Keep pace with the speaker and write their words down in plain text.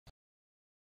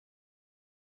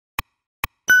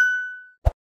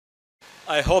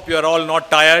I hope you are all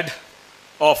not tired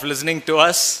of listening to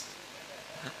us.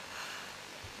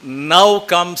 Now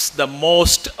comes the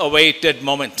most awaited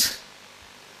moment.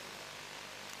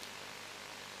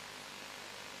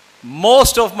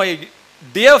 Most of my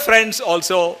dear friends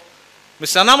also,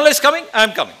 Mr. Annamalai is coming, I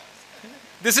am coming.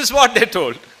 This is what they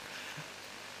told.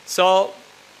 So,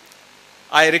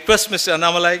 I request Mr.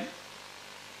 Annamalai,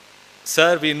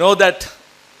 sir, we know that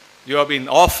you have been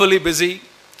awfully busy.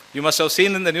 You must have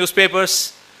seen in the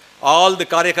newspapers, all the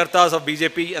Karyakartas of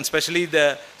BJP and especially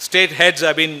the state heads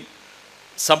have been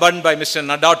summoned by Mr.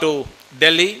 Nadda to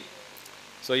Delhi.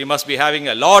 So you must be having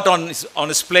a lot on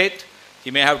his plate.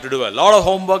 He may have to do a lot of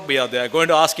homework. They are going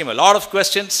to ask him a lot of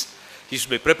questions. He should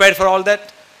be prepared for all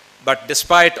that. But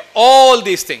despite all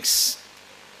these things,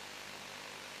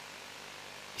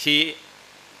 he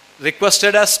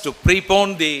requested us to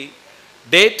prepone the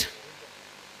date,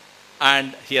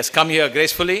 and he has come here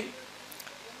gracefully.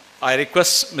 I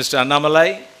request Mr.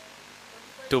 Annamalai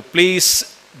to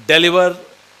please deliver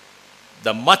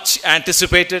the much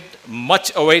anticipated,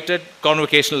 much awaited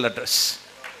convocational address.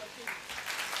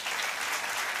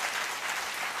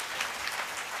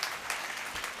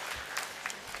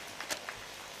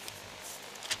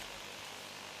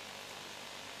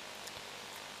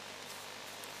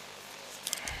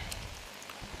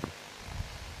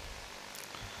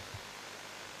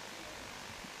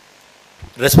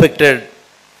 Respected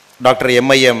Dr.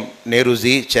 M.I.M.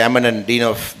 Nehruji, Chairman and Dean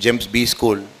of GEMS B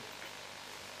School,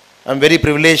 I am very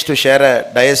privileged to share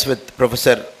a dais with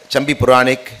Professor Chambi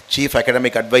Puranik, Chief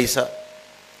Academic Advisor,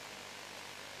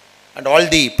 and all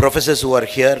the professors who are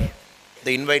here,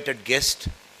 the invited guest,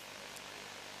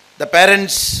 the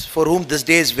parents for whom this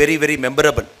day is very, very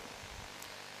memorable.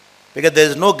 Because there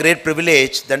is no great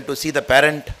privilege than to see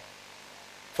the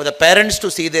for the parents to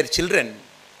see their children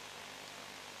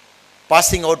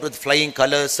passing out with flying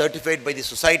colors, certified by the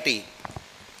society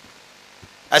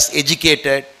as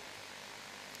educated,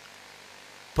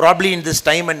 probably in this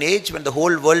time and age when the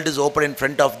whole world is open in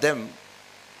front of them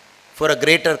for a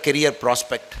greater career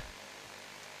prospect.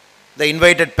 The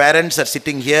invited parents are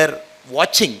sitting here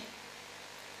watching,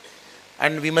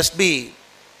 and we must be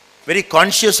very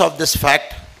conscious of this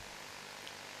fact.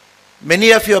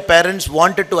 Many of your parents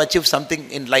wanted to achieve something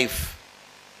in life,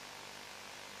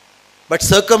 but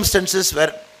circumstances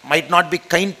might not be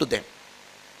kind to them.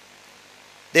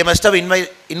 They must have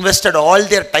invested all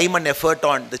their time and effort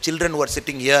on the children who are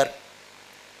sitting here.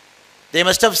 They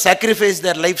must have sacrificed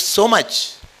their life so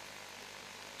much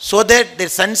so that their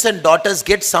sons and daughters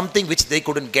get something which they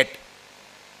couldn't get.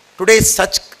 Today is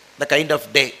such the kind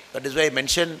of day. That is why I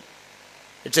mentioned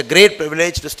it's a great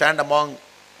privilege to stand among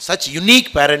such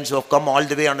unique parents who have come all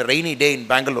the way on a rainy day in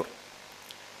Bangalore.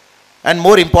 And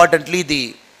more importantly,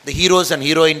 the heroes and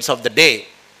heroines of the day,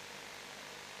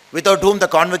 without whom the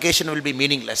convocation will be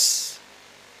meaningless.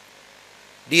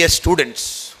 Dear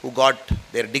students who got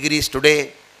their degrees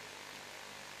today,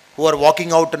 who are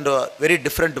walking out into a very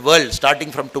different world starting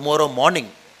from tomorrow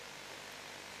morning,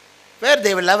 where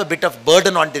they will have a bit of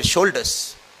burden on their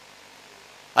shoulders.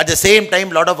 At the same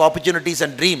time, a lot of opportunities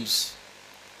and dreams,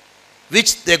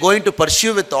 which they are going to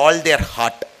pursue with all their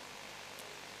heart.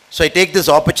 So I take this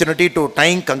opportunity to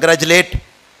congratulate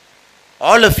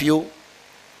all of you.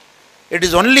 It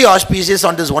is only auspicious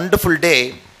on this wonderful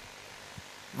day,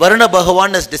 Varuna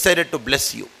Bhagavan has decided to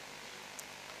bless you.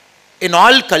 In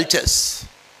all cultures,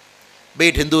 be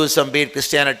it Hinduism, be it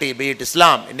Christianity, be it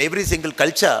Islam, in every single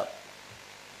culture,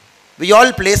 we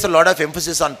all place a lot of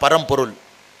emphasis on Parampurul,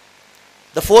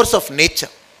 the force of nature.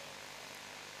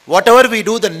 Whatever we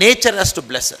do, the nature has to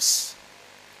bless us.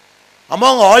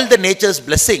 Among all the nature's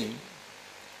blessing,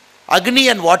 Agni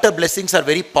and water blessings are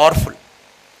very powerful.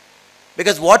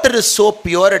 Because water is so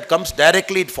pure, it comes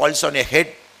directly, it falls on your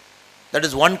head. That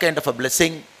is one kind of a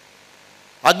blessing.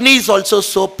 Agni is also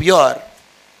so pure.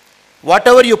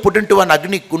 Whatever you put into an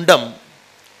Agni Kundam,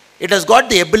 it has got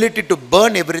the ability to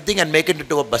burn everything and make it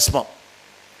into a Bhasma.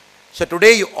 So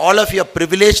today, all of you are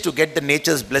privileged to get the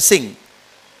nature's blessing,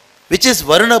 which is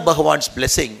Varuna Bhagavan's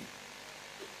blessing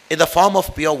in the form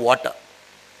of pure water.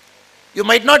 You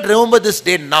might not remember this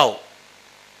day now.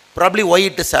 Probably why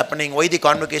it is happening, why the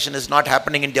convocation is not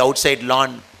happening in the outside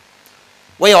lawn,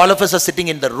 why all of us are sitting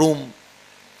in the room,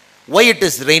 why it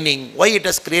is raining, why it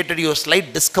has created you a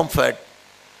slight discomfort,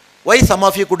 why some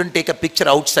of you couldn't take a picture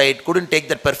outside, couldn't take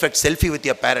that perfect selfie with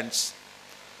your parents.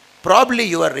 Probably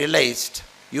you will realize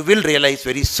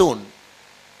very soon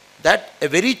that a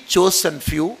very chosen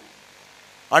few,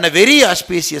 on a very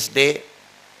auspicious day,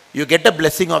 you get a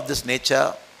blessing of this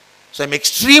nature. So I'm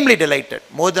extremely delighted,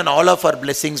 more than all of our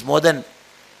blessings, more than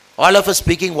all of us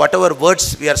speaking whatever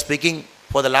words we are speaking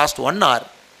for the last 1 hour,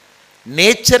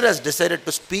 nature has decided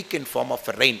to speak in form of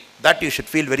a rain. That you should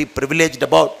feel very privileged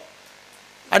about.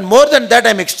 And more than that, I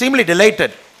am extremely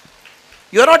delighted.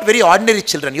 You are not very ordinary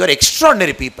children. You are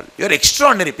extraordinary people. You are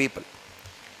extraordinary people.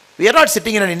 We are not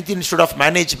sitting in an Indian Institute of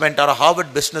Management or a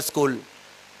Harvard Business School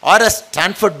or a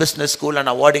Stanford Business School and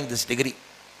awarding this degree.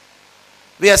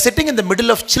 We are sitting in the middle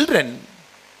of children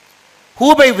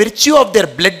who by virtue of their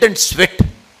blood and sweat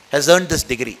has earned this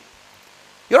degree.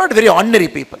 You are not very ordinary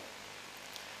people.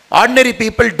 Ordinary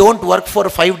people don't work for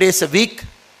 5 days a week,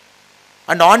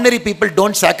 and ordinary people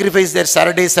don't sacrifice their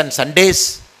Saturdays and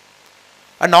Sundays,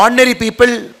 and ordinary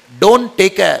people don't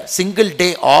take a single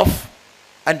day off,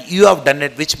 and you have done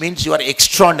it, which means you are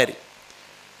extraordinary.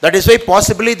 That is why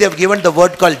possibly they have given the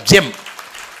word called gem.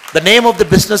 The name of the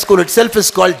business school itself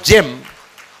is called gem,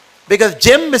 because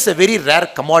gem is a very rare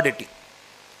commodity.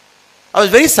 I was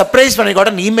very surprised when I got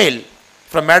an email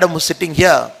from madam who's sitting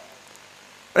here.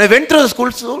 When I went through the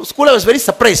school, I was very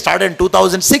surprised. Started in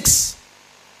 2006.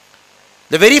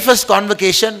 The very first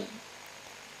convocation,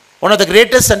 one of the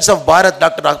greatest sons of Bharat,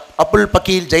 Dr. Apul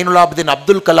Pakil Jainul Abidin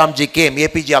Abdul Kalam ji came,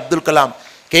 APJ Abdul Kalam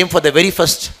came for the very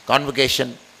first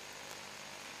convocation.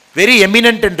 Very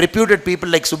eminent and reputed people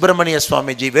like Subramania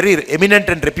Swamiji, very eminent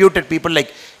and reputed people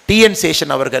like T.N. Seshan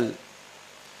Avargal,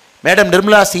 Madam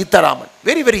Nirmala Sitaraman,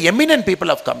 very, very eminent people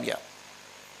have come here.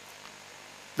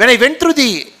 When I went through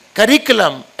the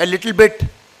curriculum a little bit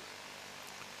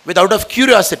out of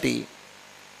curiosity,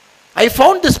 I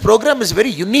found this program is very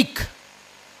unique.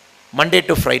 Monday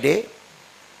to Friday.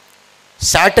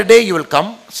 Saturday you will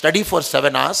come, study for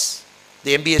 7 hours,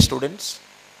 the MBA students.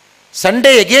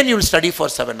 Sunday again you will study for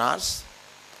 7 hours.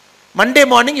 Monday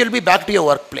morning you will be back to your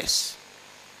workplace.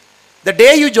 The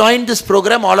day you join this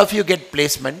program, all of you get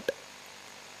placement.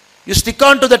 You stick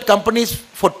on to that companies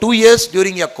for 2 years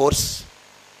during your course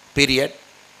period.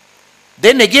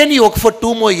 Then again you work for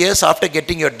 2 more years after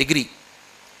getting your degree.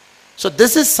 So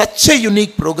this is such a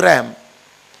unique program.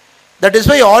 That is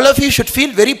why all of you should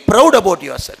feel very proud about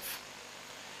yourself.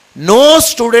 No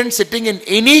student sitting in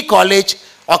any college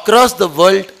across the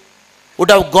world would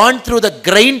have gone through the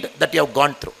grind that you have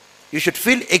gone through. You should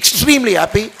feel extremely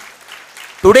happy.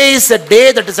 Today is a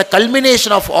day that is a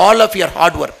culmination of all of your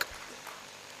hard work.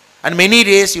 And many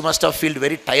days you must have felt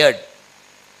very tired.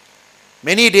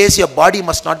 Many days your body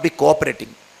must not be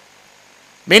cooperating.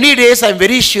 Many days I am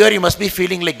very sure you must be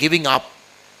feeling like giving up.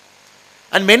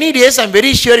 And many days I am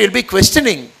very sure you will be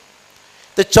questioning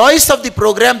the choice of the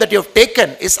program that you have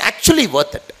taken is actually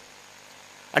worth it.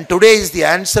 And today is the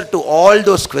answer to all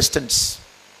those questions.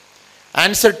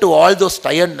 Answer to all those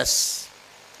tiredness.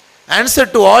 Answer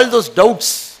to all those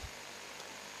doubts.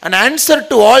 An answer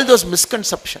to all those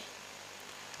misconceptions.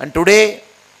 And today,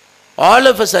 all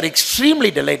of us are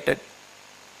extremely delighted.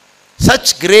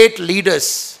 Such great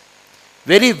leaders,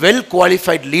 very well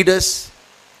qualified leaders,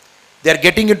 they are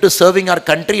getting into serving our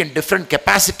country in different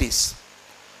capacities.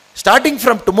 Starting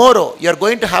from tomorrow, you are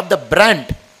going to have the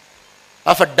brand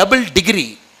of a double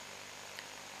degree,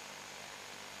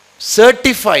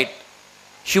 certified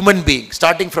human being,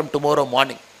 starting from tomorrow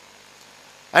morning.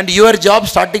 And your job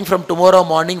starting from tomorrow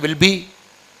morning will be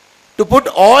to put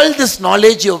all this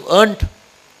knowledge you have earned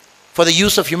for the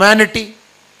use of humanity,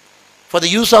 for the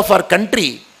use of our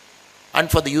country, and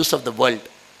for the use of the world.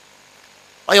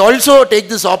 I also take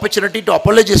this opportunity to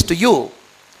apologize to you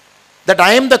that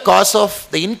I am the cause of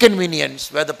the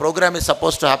inconvenience where the program is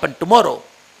supposed to happen tomorrow.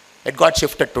 It got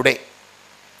shifted today.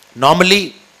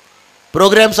 Normally,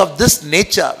 programs of this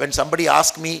nature, when somebody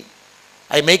asks me,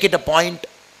 I make it a point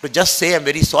to just say, I'm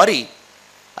very sorry.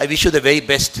 I wish you the very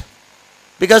best.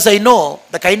 Because I know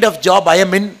the kind of job I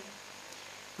am in,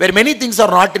 where many things are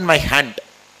not in my hand.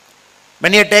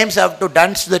 Many a times I have to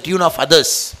dance to the tune of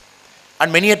others.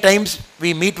 And many a times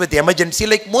we meet with emergency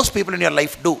like most people in your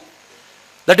life do.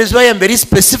 That is why I am very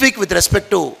specific with respect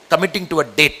to committing to a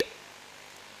date.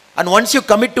 And once you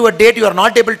commit to a date, you are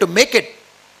not able to make it.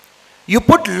 You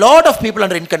put a lot of people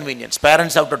under inconvenience.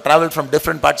 Parents have to travel from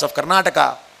different parts of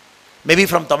Karnataka, maybe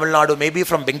from Tamil Nadu, maybe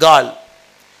from Bengal.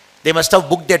 They must have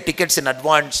booked their tickets in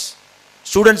advance.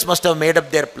 Students must have made up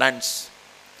their plans.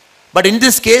 But in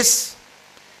this case,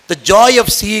 the joy of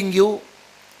seeing you,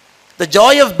 the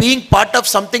joy of being part of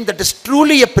something that is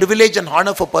truly a privilege and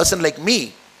honor for a person like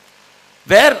me,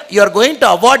 where you are going to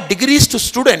award degrees to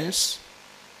students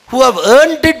who have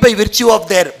earned it by virtue of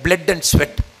their blood and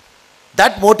sweat.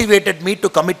 That motivated me to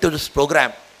commit to this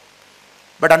program.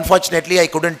 But unfortunately, I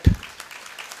couldn't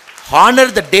honor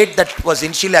the date that was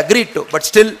initially agreed to. But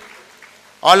still,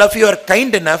 all of you are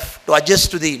kind enough to adjust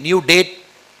to the new date.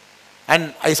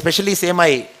 And I especially say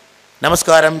my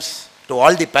namaskarams to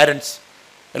all the parents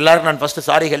ಎಲ್ಲರಿಗೂ ನಾನು first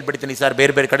ಸಾರಿ ಹೇಳ್ಬಿಡ್ತೀನಿ sir,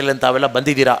 ಬೇರೆ ಬೇರೆ ಕಡೆಯಿಂದ ತಾವೆಲ್ಲ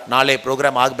ಬಂದಿದ್ದೀರಾ, ನಾಳೆ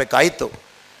program ಆಗಬೇಕಾಯಿತು,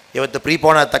 ಇವತ್ತು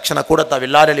ಪ್ರೀಪೋಣ ತಕ್ಷಣ ಕೂಡ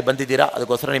ತಾವೆಲ್ಲರಲ್ಲಿ ಬಂದಿದ್ದೀರಾ,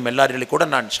 ಅದಕ್ಕೋಸ್ಕರ ನಿಮ್ಮೆಲ್ಲರಲ್ಲಿ ಕೂಡ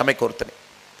ನಾನು ಕ್ಷಮೆ ಕೋರ್ತೇನೆ.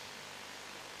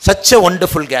 Such a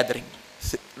wonderful gathering.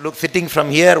 Look, sitting from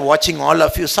here, watching all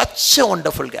of you, such a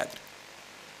wonderful gathering.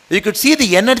 You could see the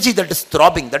energy that is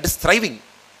throbbing, that is thriving.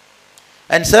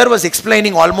 And sir was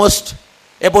explaining almost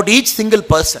about each single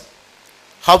person,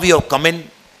 how we have come in.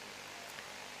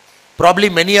 Probably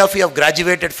many of you have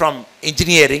graduated from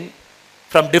engineering,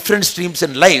 from different streams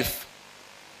in life.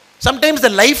 Sometimes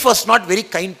the life was not very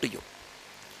kind to you.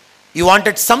 You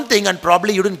wanted something and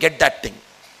probably you didn't get that thing.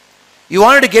 You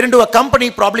wanted to get into a company,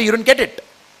 probably you didn't get it.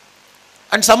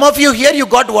 And some of you here, you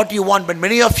got what you want, but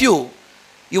many of you,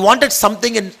 you wanted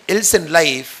something else in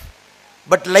life,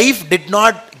 but life did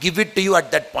not give it to you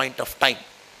at that point of time.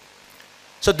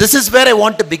 So this is where I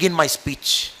want to begin my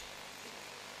speech.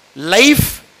 Life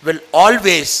will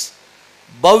always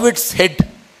bow its head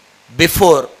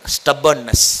before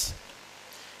stubbornness.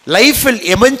 Life will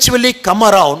eventually come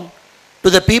around to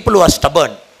the people who are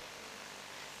stubborn.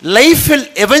 Life will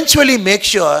eventually make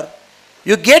sure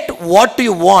you get what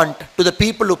you want to the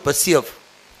people who persevere.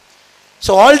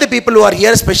 So all the people who are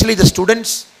here, especially the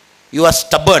students, you are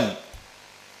stubborn.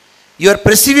 You are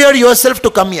persevered yourself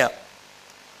to come here.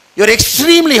 You are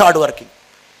extremely hardworking.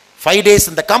 5 days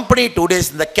in the company, 2 days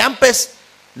in the campus,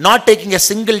 not taking a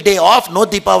single day off, no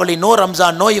Deepavali, no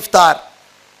Ramzan, no Iftar,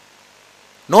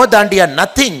 no Dandiya,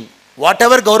 nothing.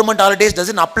 Whatever government holidays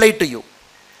doesn't apply to you.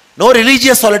 No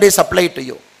religious holidays apply to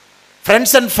you.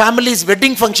 Friends and families'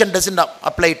 wedding function doesn't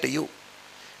apply to you.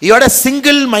 You had a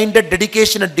single-minded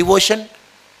dedication and devotion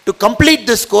to complete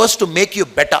this course to make you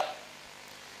better.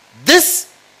 This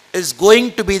is going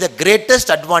to be the greatest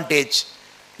advantage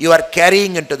you are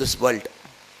carrying into this world.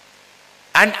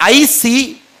 And I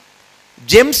see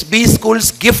James B.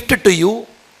 School's gift to you.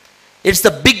 It's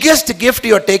the biggest gift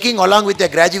you are taking along with your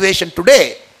graduation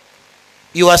today.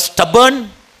 You are stubborn,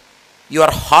 you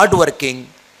are hardworking,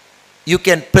 you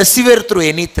can persevere through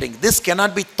anything. This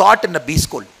cannot be taught in a B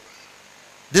school.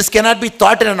 This cannot be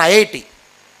taught in an IIT.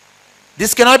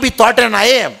 This cannot be taught in an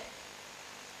IIM.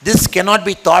 This cannot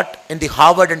be taught in the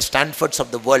Harvard and Stanfords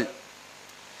of the world.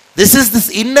 This is this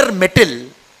inner metal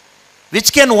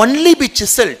which can only be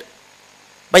chiseled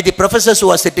by the professors who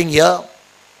are sitting here.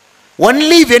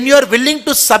 Only when you are willing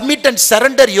to submit and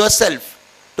surrender yourself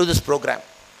to this program.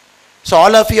 So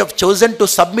all of you have chosen to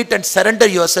submit and surrender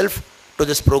yourself to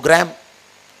this program.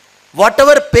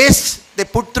 Whatever pace they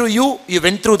put through you, you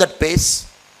went through that pace.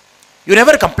 You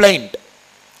never complained.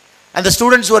 And the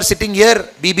students who are sitting here,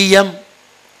 BBM,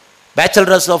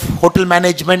 Bachelors of Hotel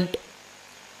Management,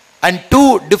 and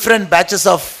 2 different batches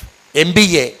of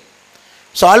MBA.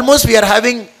 So almost we are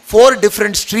having 4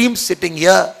 different streams sitting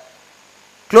here.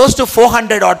 Close to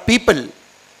 400 odd people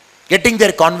getting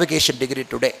their convocation degree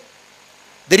today.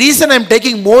 The reason I am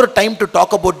taking more time to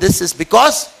talk about this is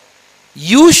because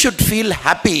you should feel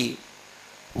happy.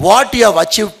 What you have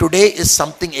achieved today is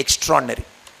something extraordinary.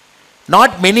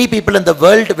 Not many people in the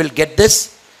world will get this.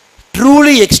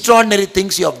 Truly extraordinary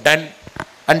things you have done,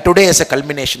 and today is a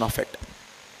culmination of it.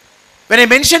 When I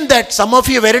mentioned that some of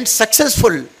you weren't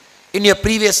successful in your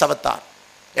previous avatar,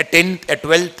 at 10th, at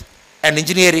 12th, and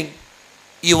engineering,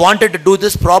 you wanted to do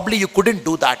this, probably you couldn't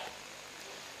do that.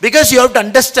 Because you have to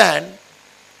understand,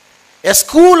 a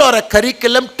school or a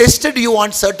curriculum tested you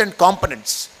on certain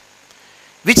components,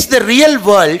 which the real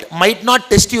world might not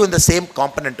test you in the same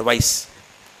component wise.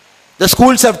 The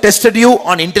schools have tested you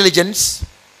on intelligence,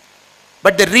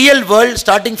 but the real world,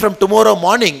 starting from tomorrow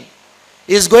morning,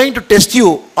 is going to test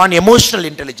you on emotional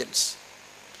intelligence.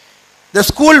 The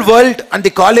school world and the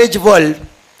college world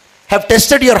have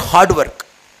tested your hard work.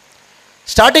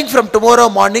 Starting from tomorrow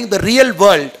morning, the real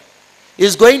world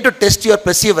is going to test your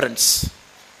perseverance.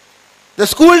 The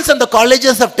schools and the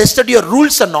colleges have tested your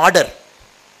rules and order.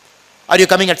 Are you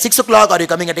coming at 6 o'clock? Are you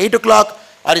coming at 8 o'clock?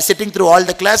 Are you sitting through all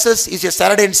the classes? Is your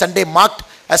Saturday and Sunday marked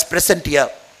as present here?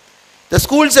 The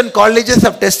schools and colleges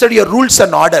have tested your rules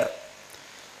and order.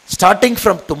 Starting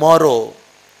from tomorrow,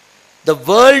 the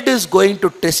world is going to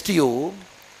test you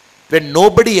when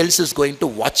nobody else is going to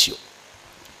watch you.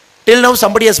 Till now,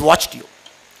 somebody has watched you.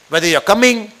 Whether you are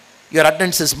coming, your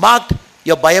attendance is marked,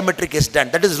 your biometric is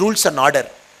done. That is rules and order.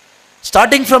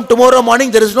 Starting from tomorrow morning,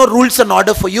 there is no rules and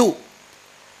order for you.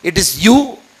 It is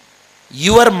you,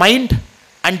 your mind,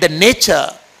 and the nature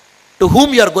to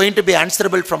whom you are going to be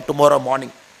answerable from tomorrow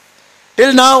morning.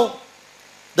 Till now,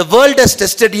 the world has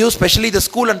tested you, especially the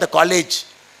school and the college,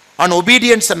 on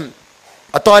obedience and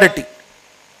authority.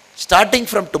 Starting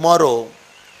from tomorrow,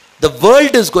 the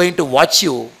world is going to watch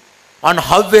you on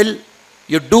how well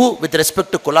you do with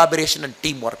respect to collaboration and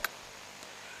teamwork.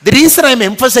 The reason I am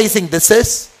emphasizing this is,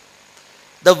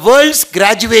 the world's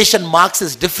graduation marks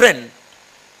is different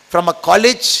from a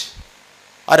college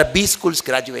or a B school's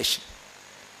graduation.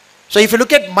 So if you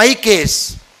look at my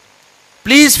case,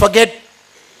 please forget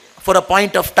for a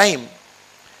point of time,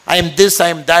 I am this, I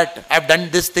am that, I have done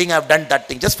this thing, I have done that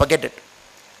thing. Just forget it.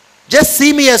 Just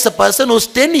see me as a person who's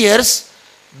 10 years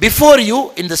before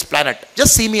you in this planet.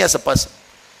 Just see me as a person.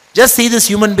 Just see this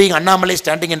human being, Annamalai,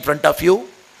 standing in front of you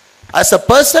as a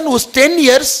person who's 10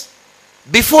 years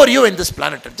before you in this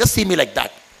planet. Just see me like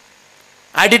that.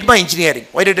 I did my engineering.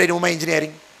 Why did I do my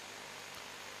engineering?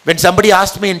 When somebody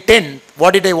asked me in 10th,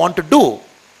 what did I want to do?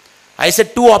 I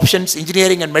said 2 options,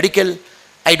 engineering and medical.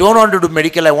 I don't want to do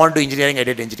medical, I want to do engineering, I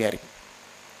did engineering.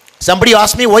 Somebody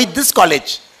asked me, why this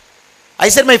college? I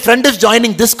said, my friend is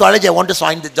joining this college, I want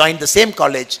to join the same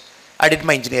college. I did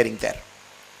my engineering there.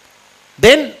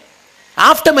 Then,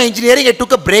 after my engineering, I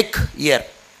took a break year.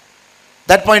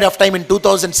 That point of time in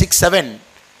 2006-07,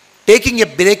 taking a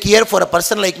break year for a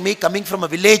person like me coming from a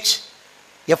village,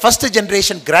 a first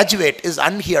generation graduate, is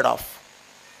unheard of.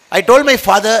 I told my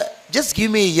father, just give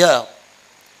me a year.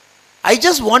 I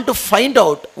just want to find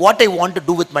out what I want to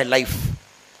do with my life.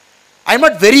 I am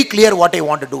not very clear what I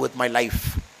want to do with my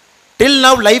life. Till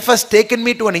now, life has taken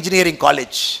me to an engineering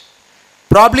college.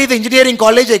 Probably the engineering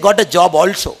college, I got a job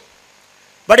also.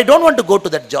 But I don't want to go to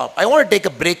that job. I want to take a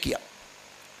break here.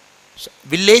 So,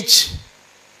 village,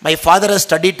 my father has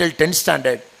studied till 10th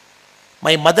standard.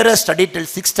 My mother has studied till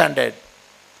 6th standard.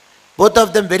 Both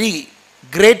of them very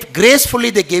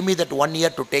gracefully they gave me that 1 year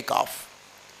to take off.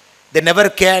 They never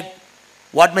cared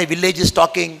what my village is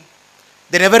talking.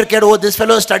 They never cared, oh, this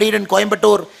fellow studied in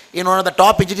Coimbatore in one of the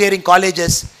top engineering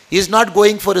colleges. He is not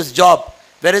going for his job,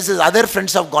 whereas his other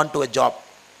friends have gone to a job.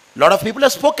 A lot of people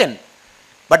have spoken,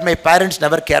 but my parents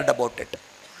never cared about it.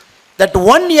 That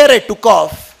 1 year I took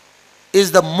off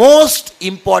is the most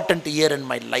important year in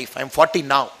my life. I am 40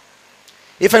 now.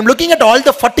 If I am looking at all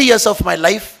the 40 years of my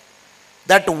life,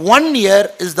 that 1 year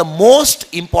is the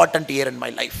most important year in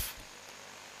my life.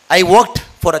 I worked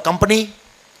for a company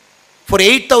for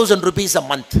 8,000 rupees a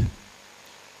month.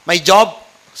 My job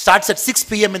starts at 6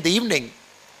 p.m. in the evening.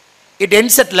 It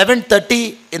ends at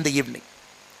 11:30 in the evening.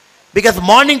 Because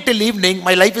morning till evening,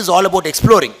 my life is all about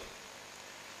exploring.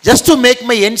 Just to make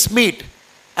my ends meet,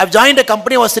 I've joined a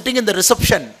company, I was sitting in the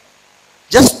reception.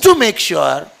 Just to make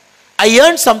sure I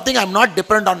earned something, I'm not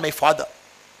dependent on my father.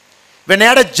 When I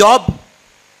had a job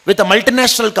with a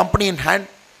multinational company in hand,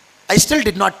 I still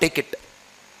did not take it.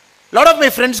 A lot of my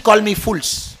friends call me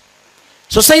fools.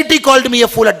 Society called me a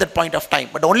fool at that point of time.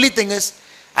 But the only thing is,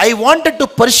 I wanted to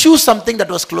pursue something that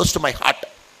was close to my heart.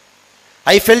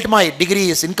 I felt my degree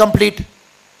is incomplete.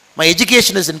 My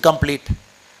education is incomplete.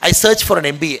 I searched for an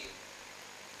MBA.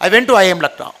 I went to IIM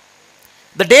Lucknow.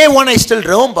 The day one I still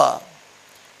remember,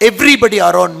 everybody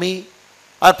around me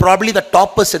are probably the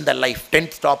toppers in their life.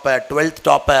 10th topper, 12th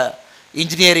topper,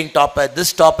 engineering topper,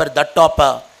 this topper, that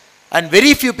topper. And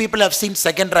very few people have seen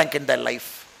second rank in their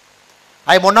life.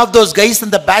 I am one of those guys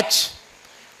in the batch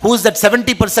who is that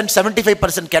 70%,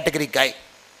 75% category guy.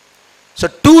 So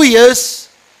 2 years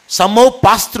somehow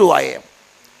passed through IIM.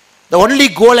 The only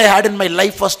goal I had in my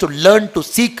life was to learn, to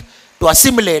seek, to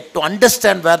assimilate, to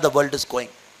understand where the world is going.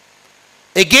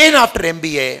 Again after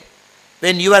MBA,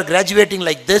 when you are graduating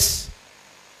like this,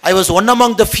 I was one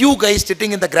among the few guys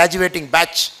sitting in the graduating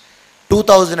batch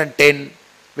 2010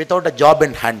 without a job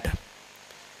in hand.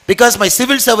 Because my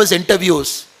civil service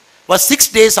interviews was 6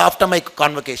 days after my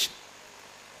convocation.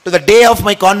 To the day of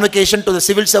my convocation to the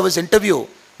civil service interview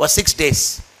was 6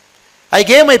 days. I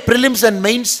gave my prelims and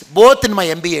mains both in my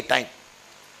MBA time.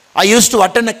 I used to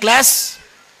attend a class,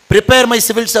 prepare my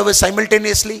civil service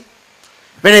simultaneously.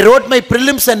 When I wrote my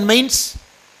prelims and mains,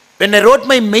 when I wrote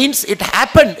my mains, it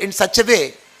happened in such a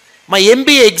way, my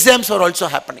MBA exams were also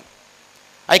happening.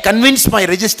 I convinced my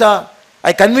registrar,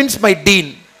 I convinced my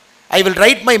dean, I will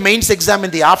write my mains exam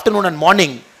in the afternoon and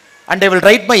morning, and I will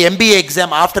write my MBA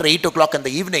exam after 8 o'clock in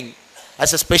the evening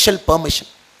as a special permission.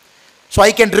 So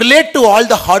I can relate to all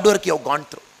the hard work you have gone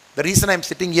through. The reason I am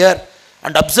sitting here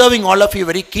and observing all of you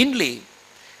very keenly,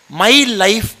 my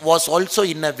life was also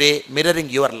in a way mirroring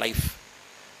your life.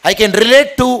 I can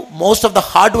relate to most of the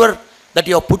hard work that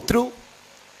you have put through,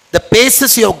 the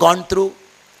paces you have gone through.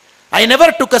 I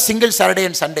never took a single Saturday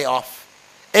and Sunday off.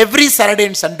 Every Saturday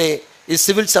and Sunday is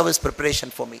civil service preparation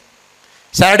for me.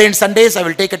 Saturday and Sundays I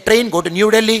will take a train, go to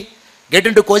New Delhi, get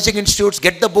into coaching institutes,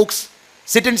 get the books,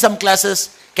 sit in some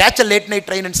classes, catch a late night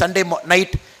train on Sunday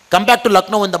night, come back to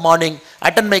Lucknow in the morning,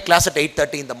 attend my class at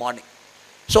 8:30 in the morning.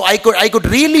 So I could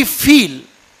really feel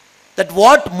that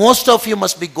what most of you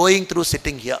must be going through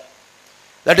sitting here.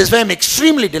 That is why I am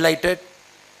extremely delighted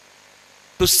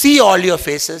to see all your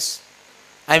faces.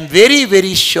 I am very,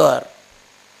 very sure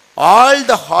all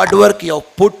the hard work you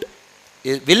have put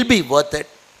will be worth it.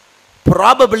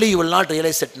 Probably you will not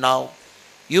realize it now.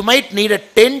 You might need a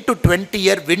 10 to 20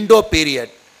 year window period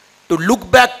to look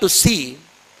back to see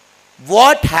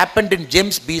what happened in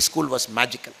James B School was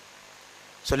magical.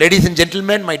 So ladies and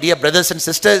gentlemen, my dear brothers and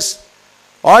sisters,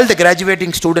 all the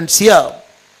graduating students here,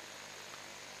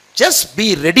 just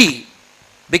be ready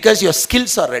because your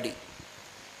skills are ready.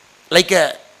 Like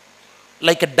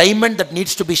a diamond that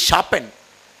needs to be sharpened.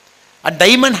 A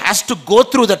diamond has to go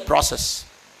through that process.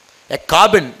 A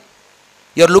carbon,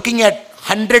 you're looking at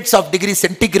hundreds of degrees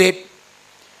centigrade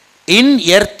in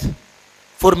earth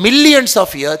for millions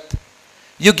of years.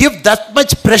 You give that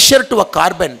much pressure to a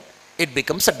carbon, it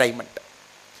becomes a diamond.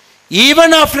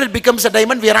 Even after it becomes a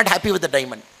diamond, we are not happy with the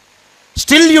diamond.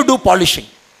 Still you do polishing.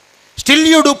 Still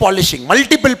you do polishing,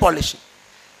 multiple polishing.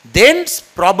 Then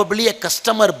probably a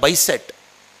customer buys it.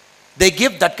 They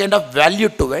give that kind of value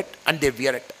to it and they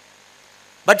wear it.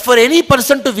 But for any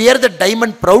person to wear the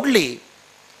diamond proudly,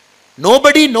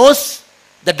 nobody knows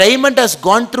the diamond has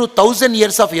gone through 1,000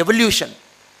 years of evolution.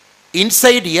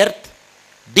 Inside earth,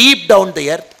 deep down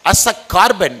the earth, as a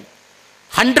carbon,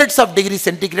 hundreds of degrees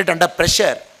centigrade under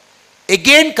pressure,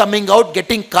 again coming out,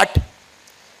 getting cut,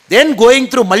 then going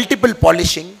through multiple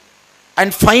polishing,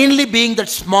 and finally being that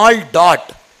small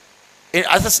dot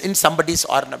in somebody's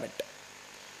ornament.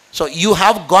 So you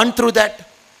have gone through that.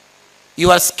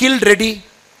 You are skill ready.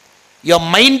 Your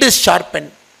mind is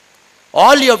sharpened.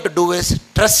 All you have to do is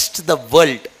trust the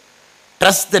world.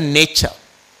 Trust the nature.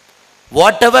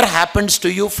 Whatever happens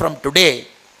to you from today,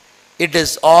 it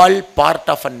is all part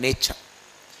of a nature.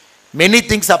 Many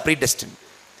things are predestined.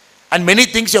 And many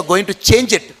things you are going to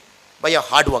change it by your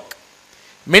hard work.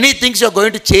 Many things you are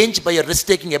going to change by your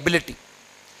risk-taking ability.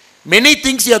 Many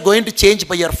things you are going to change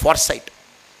by your foresight.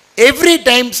 Every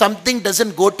time something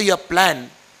doesn't go to your plan,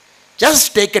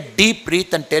 just take a deep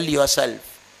breath and tell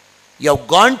yourself, you have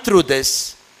gone through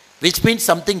this, which means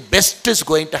something best is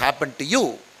going to happen to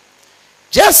you.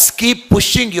 Just keep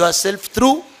pushing yourself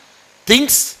through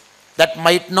things that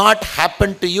might not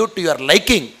happen to you to your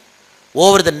liking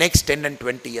over the next 10 and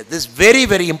 20 years. This is very,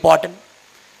 very important.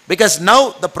 Because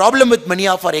now the problem with many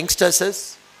of our youngsters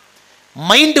is,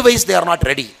 mind-wise they are not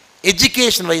ready.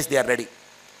 Education-wise they are ready.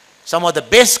 Some of the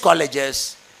best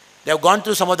colleges, they have gone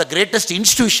through some of the greatest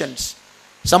institutions.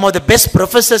 Some of the best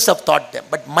professors have taught them.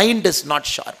 But mind is not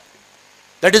sharp.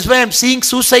 That is why I am seeing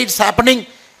suicides happening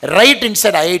right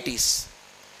inside IITs.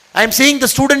 I am seeing the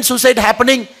student suicide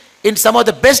happening in some of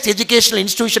the best educational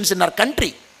institutions in our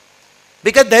country.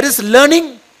 Because there is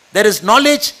learning, there is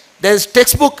knowledge, there is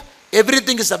textbook,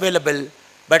 everything is available,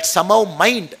 but somehow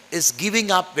mind is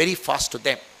giving up very fast to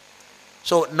them.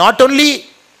 So not only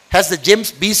has the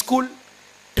James B School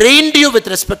trained you with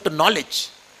respect to knowledge,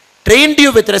 trained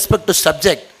you with respect to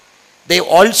subject, they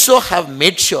also have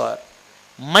made sure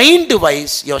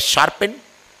mind-wise you are sharpened,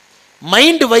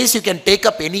 mind-wise you can take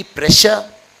up any pressure,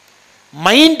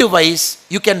 mind-wise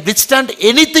you can withstand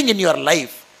anything in your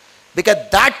life, because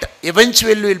that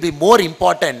eventually will be more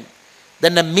important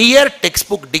than a mere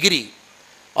textbook degree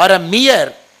or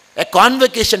a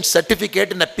convocation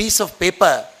certificate in a piece of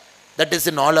paper that is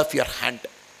in all of your hand.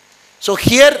 So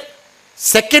here,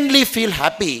 secondly, feel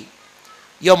happy.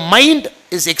 Your mind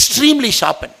is extremely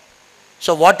sharpened.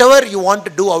 So whatever you want to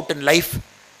do out in life,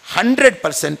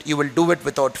 100% you will do it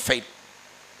without fail.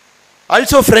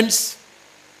 Also friends,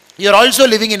 you are also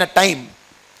living in a time,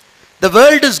 the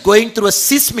world is going through a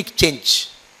seismic change.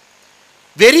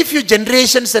 Very few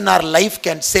generations in our life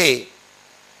can say,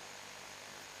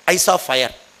 I saw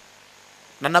fire.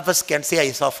 None of us can say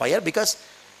I saw fire because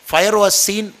fire was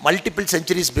seen multiple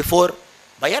centuries before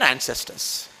by our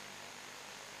ancestors.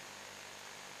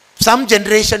 Some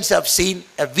generations have seen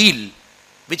a wheel,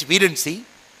 which we didn't see.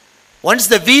 Once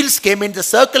the wheels came in, the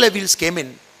circular wheels came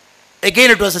in, again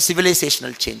it was a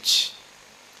civilizational change.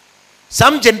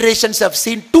 Some generations have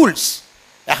seen tools,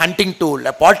 a hunting tool,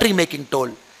 a pottery making tool.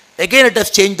 Again it has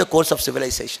changed the course of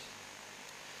civilization.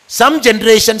 Some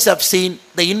generations have seen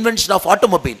the invention of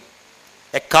automobile,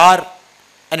 a car,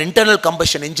 an internal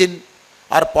combustion engine,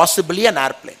 or possibly an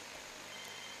airplane.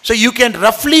 So you can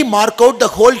roughly mark out the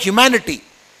whole humanity,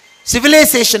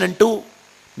 civilization into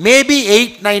maybe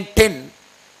 8, 9, 10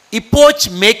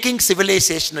 epoch-making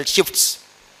civilizational shifts.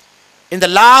 In the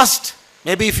last,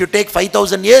 maybe if you take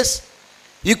 5,000 years,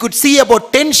 you could see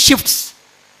about 10 shifts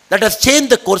that has changed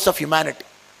the course of humanity.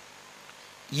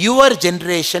 Your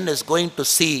generation is going to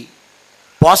see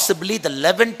possibly the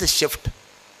 11th shift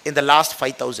in the last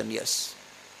 5,000 years,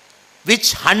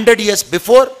 which 100 years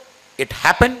before it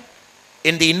happened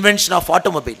in the invention of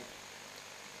automobile,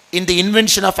 in the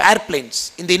invention of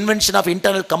airplanes, in the invention of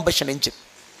internal combustion engine.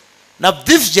 Now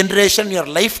this generation, your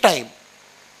lifetime,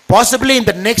 possibly in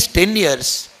the next 10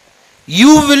 years, you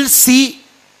will see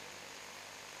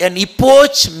an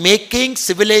epoch-making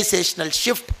civilizational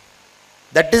shift.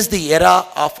 That is the era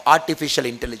of artificial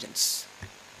intelligence.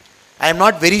 I am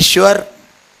not very sure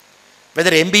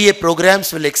whether MBA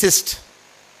programs will exist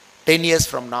 10 years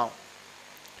from now.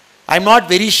 I am not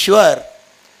very sure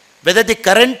whether the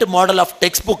current model of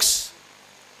textbooks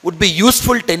would be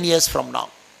useful 10 years from now.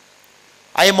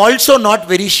 I am also not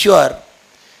very sure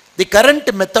the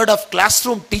current method of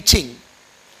classroom teaching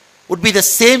would be the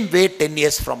same way 10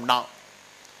 years from now.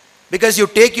 Because you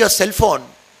take your cell phone,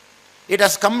 it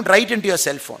has come right into your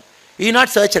cell phone. You do not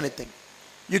search anything.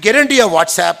 You get into your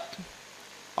WhatsApp.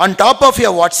 On top of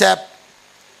your WhatsApp,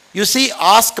 you see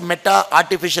Ask Meta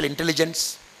Artificial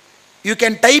Intelligence. You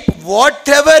can type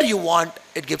whatever you want,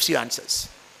 it gives you answers.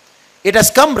 It has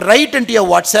come right into your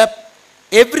WhatsApp.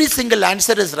 Every single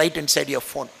answer is right inside your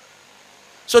phone.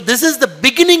 So this is the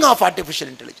beginning of artificial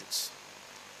intelligence.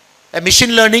 A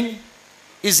machine learning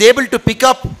is able to pick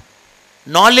up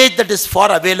knowledge that is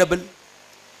far available,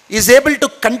 is able to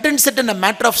condense it in a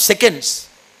matter of seconds.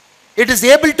 It is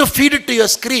able to feed it to your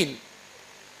screen,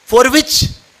 for which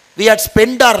we had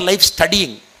spent our life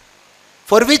studying,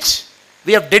 for which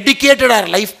we have dedicated our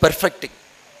life perfecting.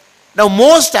 Now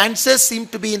most answers seem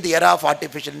to be in the era of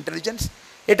artificial intelligence.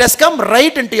 It has come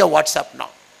right into your WhatsApp now.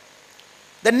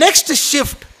 The next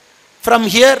shift from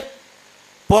here,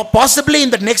 possibly in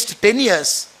the next 10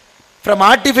 years, from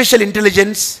artificial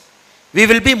intelligence, we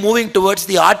will be moving towards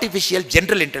the artificial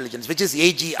general intelligence, which is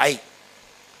AGI.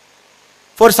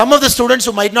 For some of the students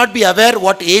who might not be aware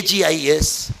what AGI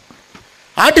is,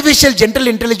 artificial general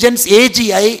intelligence,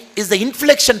 AGI, is the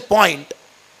inflection point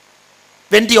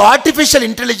when the artificial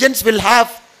intelligence will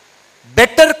have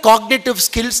better cognitive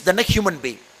skills than a human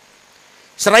being.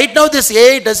 So right now this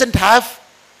AI doesn't have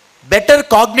better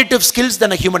cognitive skills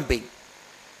than a human being.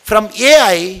 From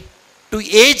AI to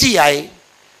AGI,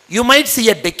 you might see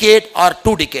a decade or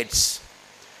 2 decades.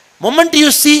 Moment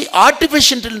you see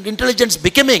artificial intelligence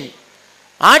becoming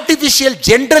artificial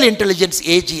general intelligence,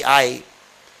 AGI,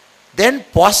 then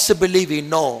possibly we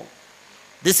know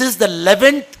this is the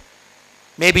 11th,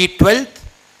 maybe 12th,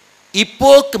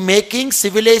 epoch-making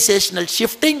civilizational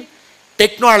shifting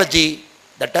technology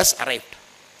that has arrived.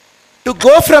 To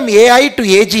go from AI to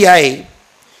AGI,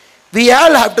 we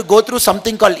all have to go through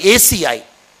something called ACI,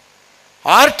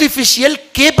 artificial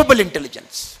capable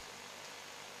intelligence.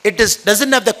 It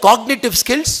doesn't have the cognitive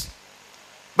skills,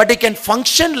 but it can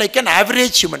function like an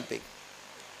average human being.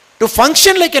 To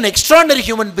function like an extraordinary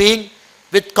human being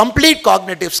with complete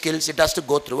cognitive skills, it has to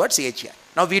go towards AGI.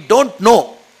 Now we don't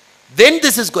know when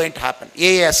this is going to happen.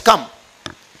 AI has come.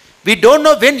 We don't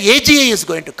know when AGI is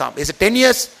going to come. Is it 10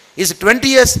 years? Is it 20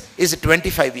 years? Is it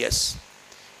 25 years?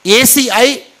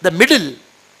 ACI, the middle,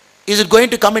 is it going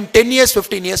to come in 10 years,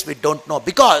 15 years? We don't know,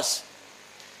 because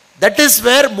that is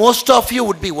where most of you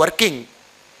would be working.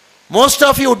 Most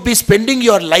of you would be spending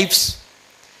your lives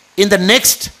in the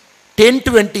next 10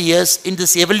 to 20 years in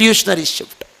this evolutionary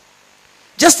shift.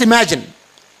 Just imagine,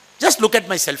 just look at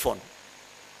my cell phone.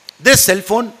 This cell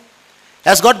phone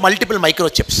has got multiple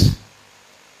microchips.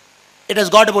 It has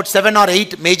got about 7 or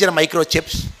 8 major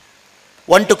microchips.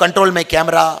 One to control my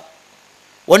camera,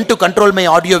 one to control my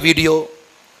audio video,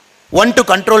 one to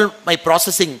control my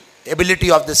processing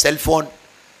ability of the cell phone,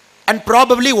 and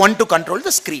probably one to control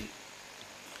the screen.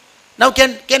 Now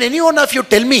can any one of you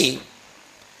tell me,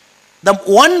 the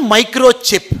one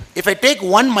microchip, if I take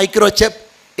one microchip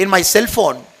in my cell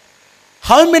phone,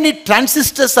 how many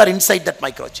transistors are inside that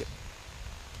microchip?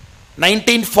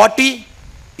 1940,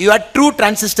 you had 2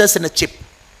 transistors in a chip.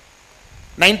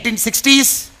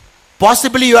 1960s,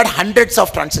 possibly you had hundreds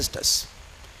of transistors.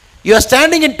 You are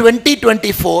standing in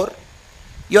 2024,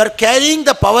 you are carrying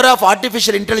the power of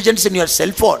artificial intelligence in your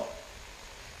cell phone,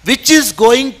 which is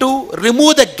going to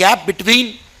remove the gap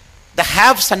between the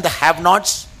haves and the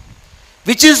have-nots,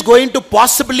 which is going to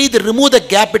possibly remove the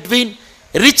gap between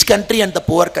rich country and the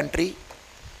poor country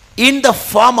in the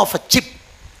form of a chip.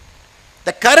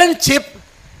 The current chip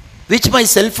which my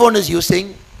cell phone is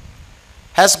using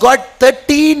has got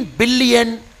 13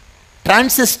 billion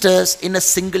transistors in a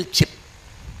single chip.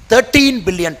 13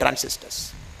 billion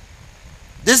transistors.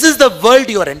 This is the world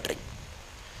you are entering.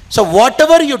 So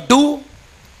whatever you do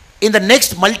in the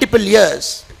next multiple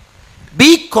years,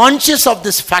 be conscious of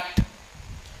this fact.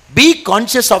 Be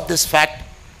conscious of this fact.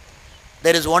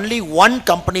 There is only one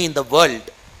company in the world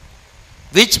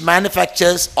which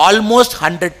manufactures almost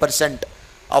 100%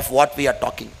 of what we are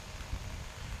talking.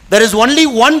 There is only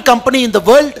one company in the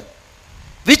world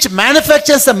which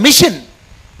manufactures a machine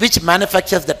which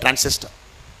manufactures the transistor.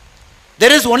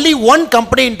 There is only one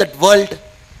company in that world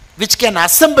which can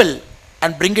assemble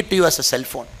and bring it to you as a cell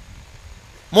phone.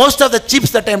 Most of the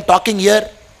chips that I am talking here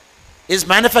is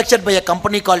manufactured by a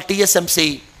company called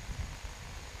TSMC,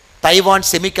 Taiwan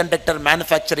Semiconductor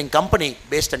Manufacturing Company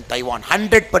based in Taiwan.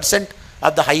 100%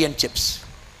 of the high-end chips.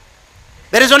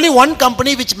 There is only one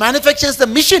company which manufactures the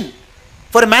machine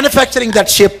for manufacturing that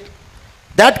chip.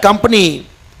 That company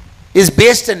is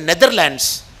based in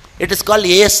Netherlands. It is called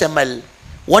ASML.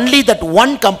 Only that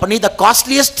one company, the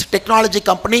costliest technology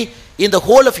company in the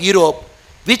whole of Europe,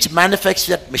 which manufactures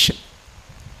that machine.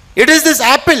 It is this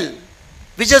Apple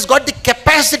which has got the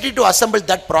capacity to assemble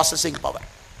that processing power.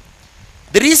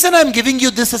 The reason I am giving you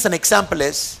this as an example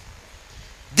is,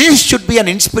 this should be an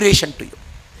inspiration to you.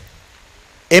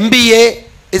 MBA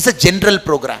is a general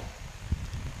program.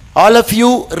 All of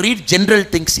you read general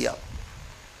things here.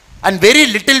 And very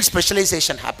little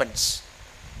specialization happens.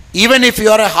 Even if you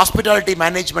are a hospitality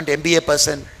management MBA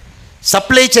person,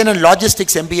 supply chain and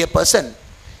logistics MBA person,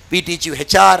 we teach you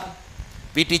HR,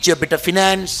 we teach you a bit of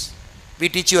finance, we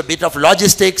teach you a bit of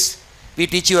logistics, we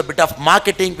teach you a bit of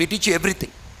marketing, we teach you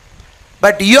everything.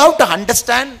 But you have to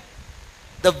understand,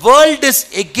 the world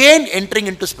is again entering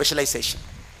into specialization.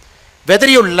 Whether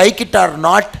you like it or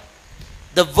not,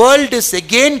 the world is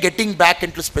again getting back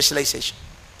into specialization.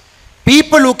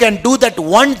 People who can do that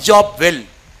one job well,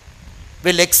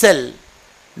 will excel,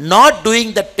 not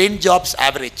doing the 10 jobs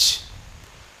average.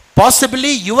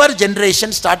 Possibly your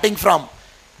generation, starting from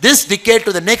this decade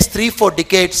to the next 3-4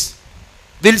 decades,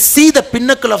 will see the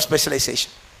pinnacle of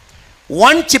specialization.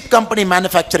 One chip company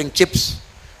manufacturing chips,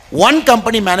 one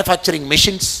company manufacturing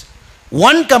machines,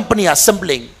 one company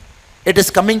assembling, it is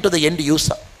coming to the end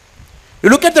user. You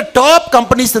look at the top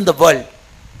companies in the world.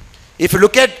 If you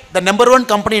look at the number one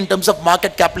company in terms of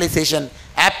market capitalization,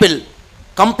 Apple,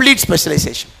 complete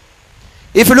specialization.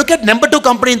 If you look at number 2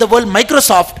 company in the world,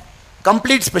 Microsoft,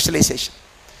 complete specialization.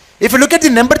 If you look at the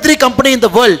number 3 company in the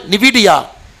world, NVIDIA,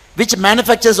 which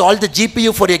manufactures all the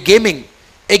GPU for your gaming,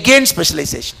 again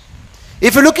specialization.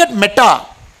 If you look at Meta,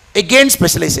 again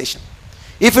specialization.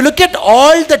 If you look at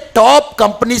all the top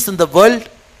companies in the world,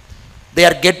 they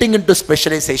are getting into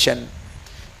specialization.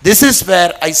 This is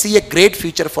where I see a great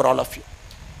future for all of you.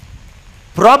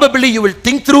 Probably you will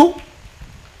think through,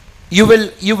 you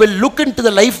will look into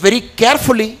the life very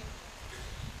carefully,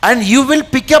 and you will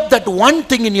pick up that one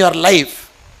thing in your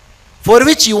life for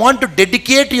which you want to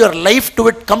dedicate your life to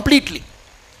it completely.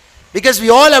 Because we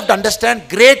all have to understand,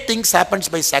 great things happens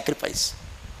by sacrifice.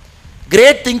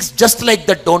 Great things just like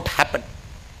that don't happen.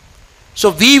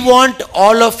 So we want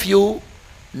all of you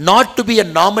not to be a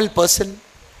normal person,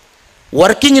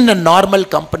 working in a normal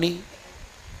company,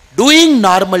 doing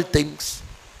normal things,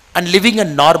 and living a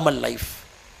normal life.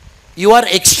 You are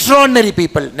extraordinary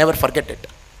people, never forget it.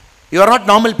 You are not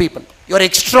normal people, you are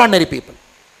extraordinary people.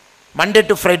 Monday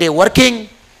to Friday working,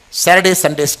 Saturday,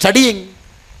 Sunday studying.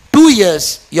 2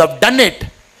 years you have done it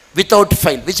without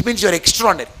fail, which means you are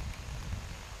extraordinary.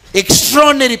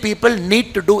 Extraordinary people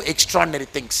need to do extraordinary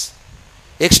things.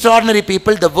 Extraordinary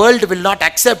people, the world will not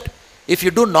accept if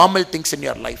you do normal things in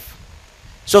your life.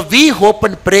 So we hope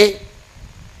and pray,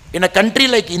 in a country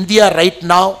like India right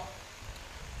now,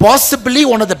 possibly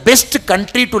one of the best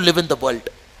country to live in the world.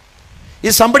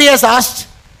 If somebody has asked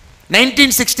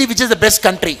 1960 which is the best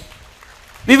country,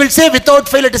 we will say without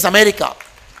fail it is America.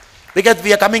 Because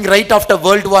we are coming right after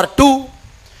World War II.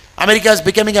 America is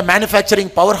becoming a manufacturing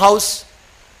powerhouse.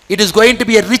 It is going to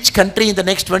be a rich country in the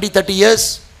next 20-30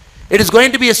 years. It is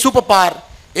going to be a superpower.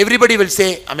 Everybody will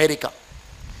say America.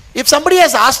 If somebody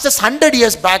has asked us 100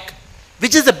 years back,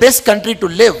 which is the best country to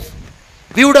live,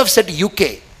 we would have said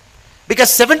UK. Because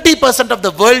 70% of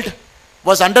the world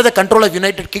was under the control of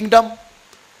United Kingdom.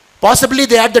 Possibly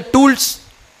they had the tools,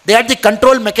 they had the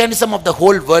control mechanism of the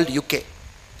whole world, UK.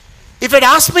 If it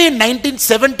asked me in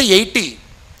 1970-80,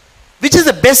 which is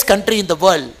the best country in the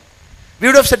world, we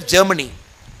would have said Germany,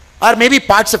 or maybe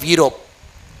parts of Europe.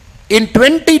 In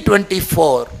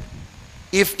 2024,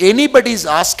 if anybody is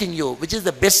asking you which is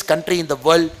the best country in the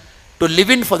world to live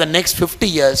in for the next 50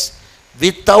 years,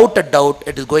 without a doubt,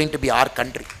 it is going to be our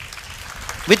country.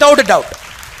 Without a doubt.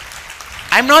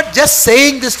 I'm not just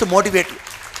saying this to motivate you.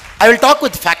 I will talk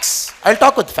with facts. I will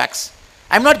talk with facts.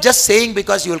 I'm not just saying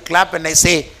because you will clap when I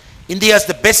say India is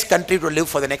the best country to live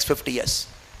for the next 50 years.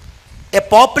 A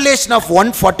population of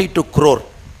 142 crore.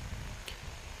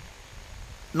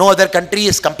 No other country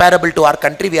is comparable to our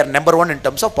country. We are number one in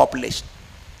terms of population.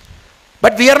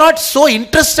 But we are not so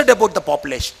interested about the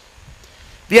population.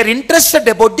 We are interested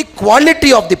about the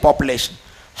quality of the population.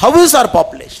 How is our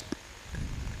population?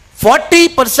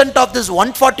 40% of this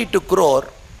 142 crore,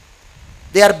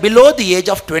 they are below the age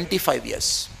of 25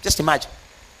 years. Just imagine.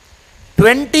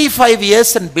 25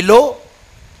 years and below,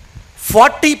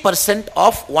 40%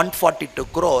 of 142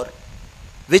 crore,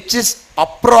 which is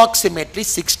approximately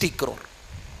 60 crore.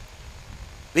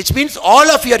 Which means all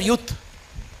of your youth,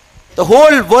 the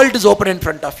whole world is open in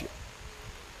front of you.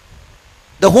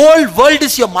 The whole world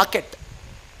is your market.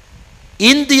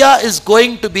 India is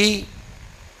going to be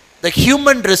the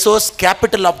human resource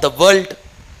capital of the world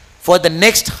for the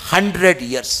next 100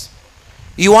 years.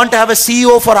 You want to have a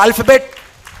CEO for Alphabet?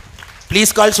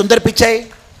 Please call Sundar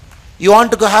Pichai. You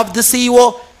want to have this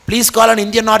CEO? Please call an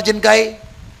Indian origin guy.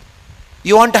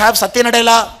 You want to have Satya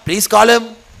Nadella? Please call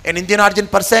him an Indian origin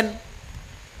person.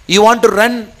 You want to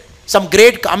run some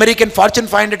great American Fortune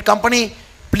 500 company?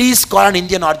 Please call an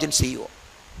Indian origin CEO.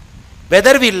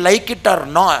 Whether we like it or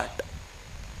not,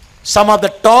 some of the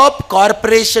top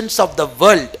corporations of the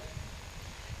world,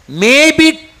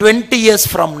 maybe 20 years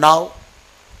from now,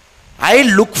 I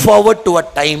look forward to a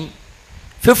time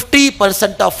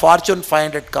 50% of Fortune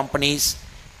 500 companies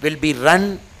will be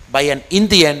run by an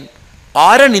Indian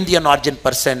or an Indian origin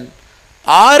person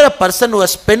or a person who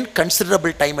has spent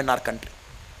considerable time in our country.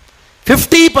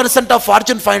 50% of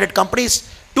Fortune 500 companies,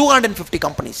 250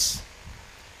 companies.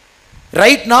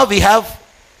 Right now we have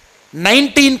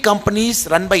 19 companies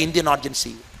run by Indian origin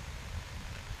CEO.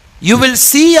 You will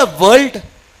see a world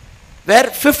where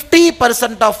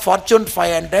 50% of Fortune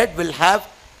 500 will have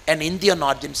an Indian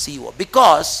origin CEO,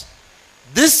 because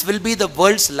this will be the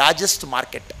world's largest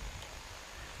market.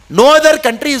 No other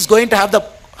country is going to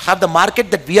have the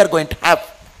market that we are going to have.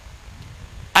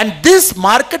 And this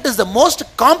market is the most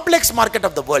complex market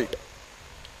of the world.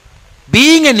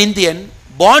 Being an Indian,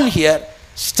 born here,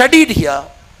 studied here,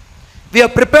 we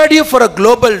have prepared you for a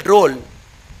global role.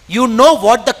 You know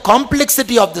what the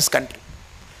complexity of this country.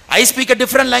 I speak a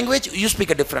different language, you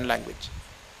speak a different language.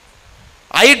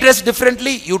 I dress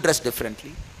differently, you dress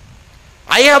differently.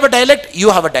 I have a dialect, you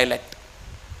have a dialect.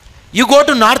 You go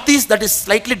to Northeast, that is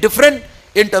slightly different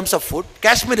in terms of food.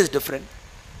 Kashmir is different.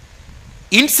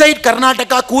 Inside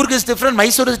Karnataka, Coorg is different,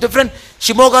 Mysore is different,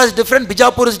 Shimoga is different,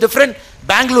 Bijapur is different,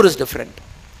 Bangalore is different.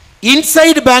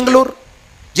 Inside Bangalore,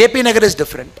 JP Nagar is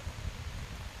different.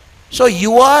 So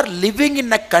you are living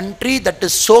in a country that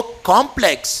is so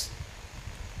complex,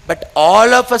 but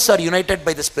all of us are united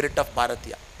by the spirit of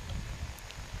Bharatiya.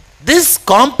 This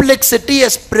complexity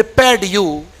has prepared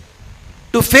you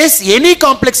to face any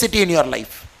complexity in your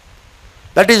life.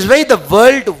 That is why the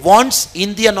world wants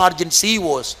Indian origin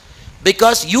CEOs,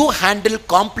 because you handle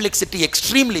complexity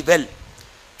extremely well.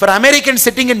 For Americans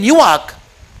sitting in New York,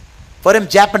 for him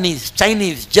Japanese,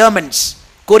 Chinese, Germans,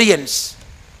 Koreans,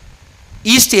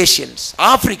 East Asians,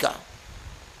 Africa,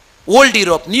 Old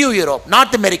Europe, New Europe,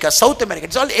 North America, South America,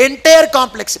 it's all entire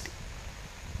complexity.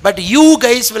 But you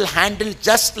guys will handle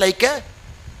just like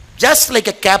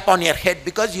a cap on your head,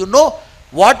 because you know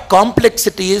what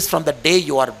complexity is from the day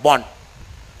you are born.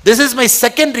 This is my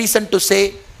second reason to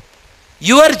say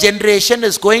your generation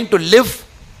is going to live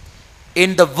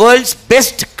in the world's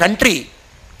best country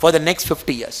for the next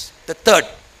 50 years. The third,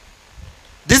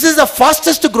 this is the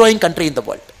fastest growing country in the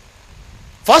world.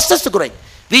 Fastest growing.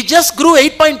 We just grew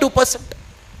 8.2%.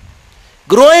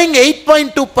 Growing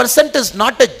 8.2% is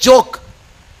not a joke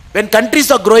when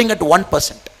countries are growing at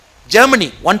 1%.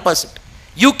 Germany 1%,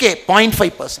 UK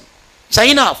 0.5%,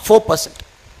 China 4%,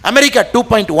 America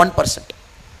 2.1%.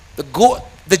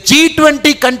 The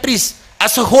G20 countries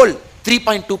as a whole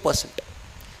 3.2%.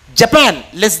 Japan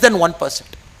less than 1%.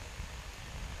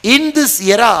 In this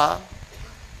era,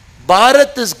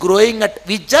 Bharat is growing at,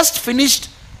 we just finished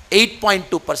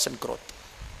 8.2% growth.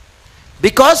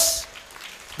 Because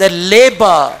the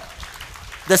labor,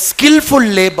 the skillful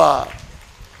labor,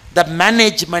 the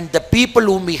management, the people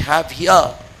whom we have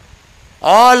here,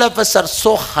 all of us are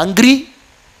so hungry.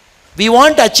 We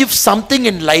want to achieve something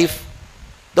in life.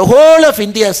 The whole of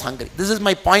India is hungry. This is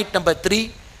my point number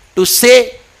 3, to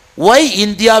say why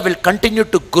India will continue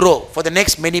to grow for the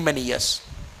next many, many years.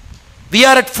 We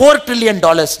are at $4 trillion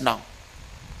now.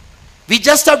 We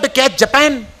just have to catch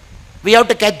Japan. We have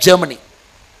to catch Germany.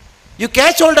 You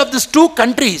catch hold of these two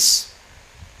countries,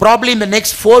 probably in the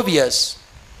next 4 years,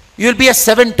 you will be a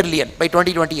 7 trillion by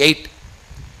 2028.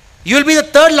 You will be the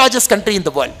third largest country in the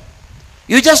world.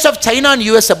 You just have China and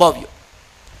US above you.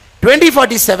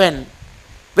 2047,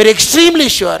 we are extremely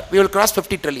sure we will cross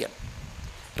 50 trillion.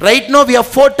 Right now we have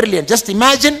 4 trillion. Just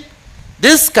imagine,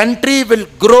 this country will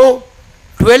grow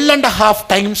 12.5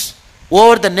 times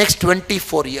over the next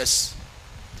 24 years.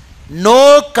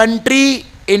 No country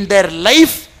in their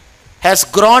life has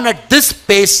grown at this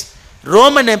pace.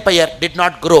 Roman Empire did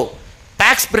not grow.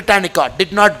 Pax Britannica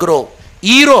did not grow.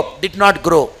 Europe did not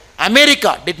grow.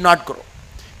 America did not grow.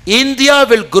 India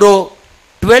will grow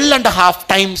 12 and a half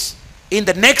times in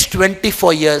the next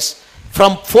 24 years,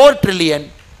 from 4 trillion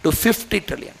to 50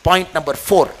 trillion. Point number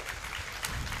 4.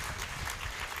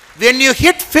 When you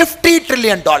hit $50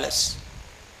 trillion,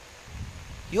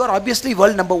 you are obviously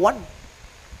world number 1.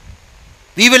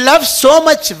 We will have so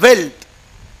much wealth,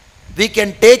 we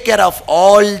can take care of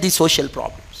all the social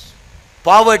problems.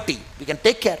 Poverty, we can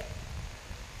take care.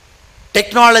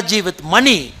 Technology with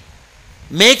money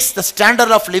makes the standard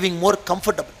of living more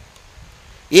comfortable.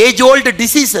 Age-old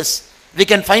diseases, we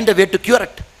can find a way to cure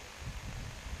it.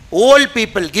 Old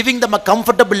people, giving them a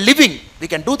comfortable living, we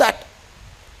can do that.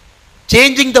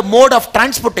 Changing the mode of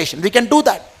transportation, we can do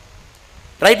that.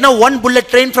 Right now, one bullet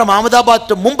train from Ahmedabad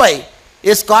to Mumbai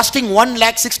is costing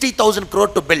 1,60,000 crore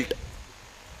to build.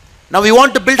 Now we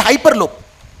want to build Hyperloop.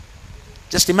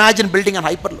 Just imagine building a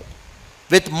Hyperloop.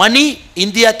 With money,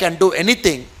 India can do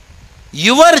anything.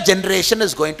 Your generation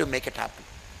is going to make it happen.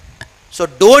 So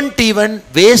don't even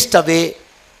waste away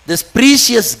this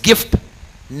precious gift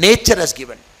nature has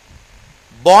given.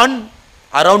 Born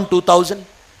around 2000,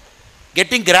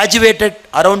 getting graduated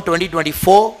around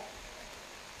 2024,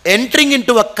 entering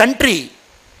into a country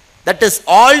that is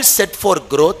all set for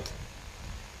growth,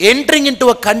 entering into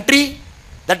a country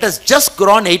that has just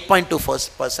grown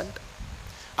 8.2%,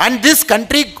 and this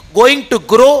country going to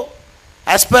grow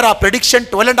as per our prediction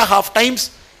 12 and a half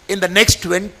times in the next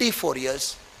 24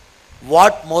 years.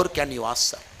 What more can you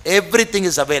ask, sir? Everything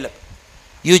is available.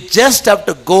 You just have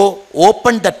to go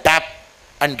open the tap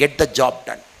and get the job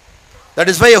done. That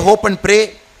is why I hope and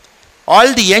pray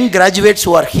all the young graduates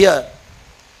who are here,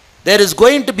 there is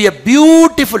going to be a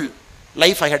beautiful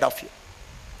life ahead of you.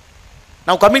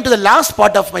 Now coming to the last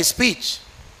part of my speech,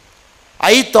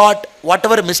 I thought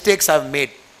whatever mistakes I have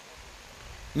made,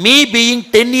 me being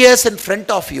 10 years in front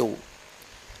of you,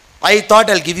 I thought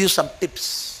I'll give you some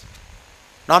tips.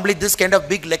 Normally this kind of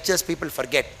big lectures people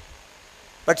forget,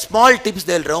 but small tips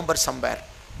they'll remember somewhere.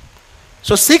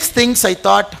 So 6 things I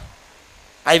thought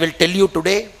I will tell you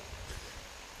today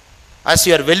as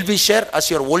your well-wisher, as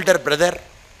your older brother.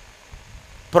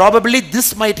 Probably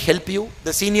this might help you.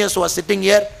 The seniors who are sitting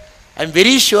here, I'm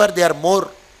very sure they are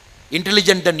more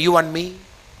intelligent than you and me.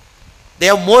 They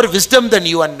have more wisdom than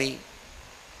you and me.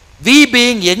 We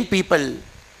being young people,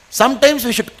 sometimes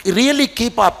we should really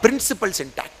keep our principles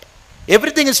intact.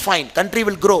 Everything is fine. Country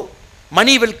will grow.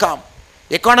 Money will come.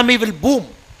 Economy will boom.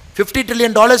 $50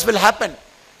 trillion will happen.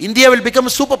 India will become a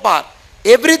superpower.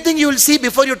 Everything you will see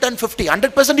before you turn 50.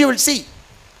 100% you will see.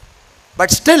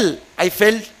 But still, I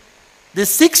felt these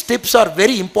 6 tips are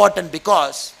very important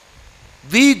because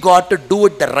we got to do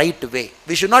it the right way.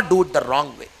 We should not do it the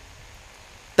wrong way.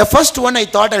 The first one I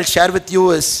thought I'll share with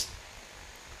you is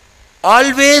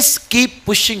always keep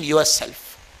pushing yourself.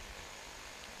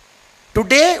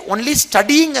 Today, only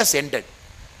studying has ended.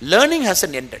 Learning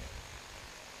hasn't ended.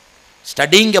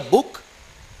 Studying a book,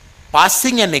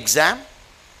 passing an exam,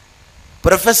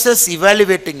 professors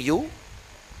evaluating you,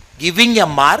 giving a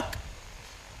mark.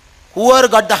 Whoever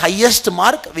got the highest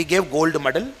mark, we gave gold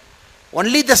medal.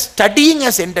 Only the studying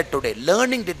has ended today.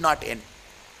 Learning did not end.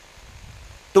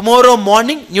 Tomorrow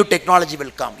morning, new technology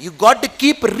will come. You got to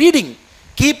keep reading,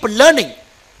 keep learning.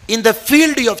 In the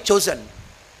field you have chosen,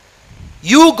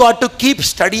 you got to keep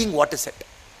studying what is it.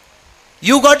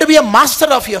 You got to be a master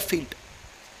of your field.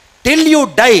 Till you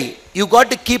die, you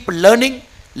got to keep learning,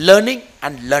 learning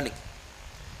and learning.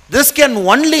 This can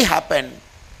only happen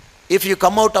if you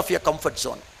come out of your comfort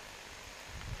zone.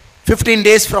 15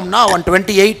 days from now, on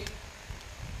 28th,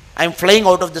 I am flying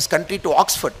out of this country to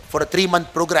Oxford for a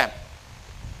 3-month program.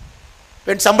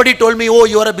 When somebody told me, oh,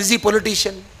 you are a busy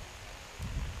politician.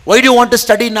 Why do you want to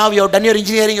study now? You have done your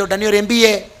engineering, you have done your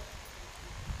MBA.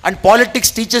 And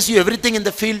politics teaches you everything in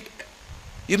the field.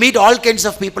 You meet all kinds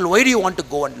of people. Why do you want to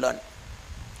go and learn?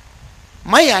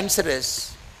 My answer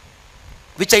is,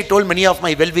 which I told many of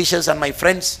my well-wishers and my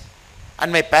friends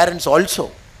and my parents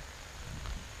also.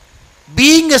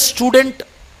 Being a student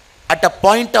at a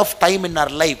point of time in our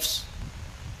lives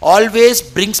always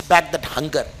brings back that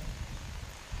hunger.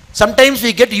 Sometimes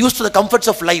we get used to the comforts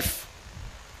of life.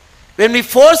 When we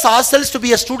force ourselves to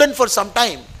be a student for some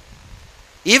time,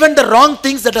 even the wrong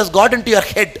things that has got into your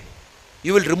head,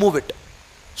 you will remove it.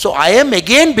 So I am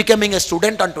again becoming a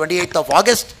student on 28th of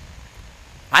August.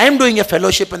 I am doing a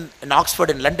fellowship in Oxford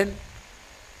in London,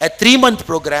 a 3-month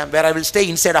program where I will stay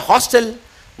inside a hostel,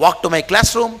 walk to my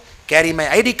classroom, carry my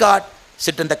ID card,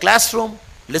 sit in the classroom,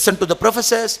 listen to the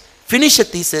professors, finish a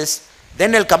thesis,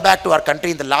 then I'll come back to our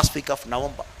country in the last week of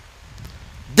November.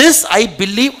 This I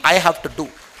believe I have to do.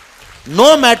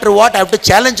 No matter what, I have to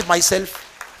challenge myself.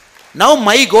 Now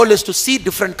my goal is to see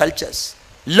different cultures,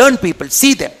 learn people,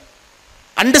 see them,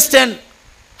 understand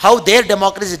how their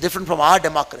democracy is different from our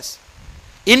democracy.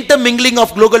 Intermingling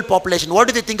of global population. What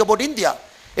do they think about India?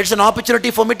 It's an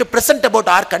opportunity for me to present about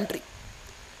our country.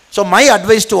 So my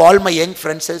advice to all my young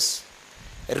friends is,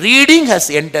 reading has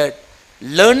ended,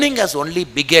 learning has only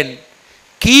begun.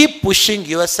 Keep pushing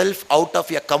yourself out of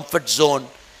your comfort zone.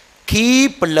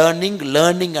 Keep learning,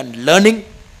 learning and learning.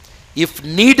 If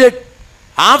needed,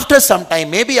 after some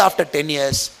time, maybe after 10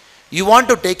 years, you want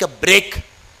to take a break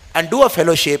and do a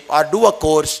fellowship or do a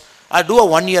course or do a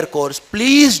 1-year course,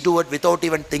 please do it without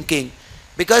even thinking,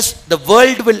 because the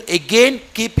world will again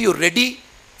keep you ready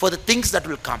for the things that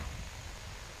will come.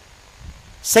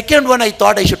 Second one I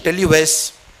thought I should tell you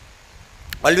is,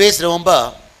 always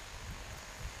remember,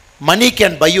 money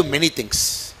can buy you many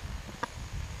things,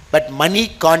 but money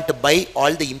can't buy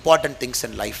all the important things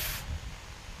in life.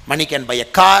 Money can buy a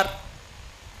car,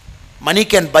 money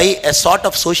can buy a sort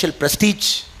of social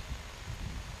prestige,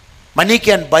 money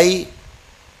can buy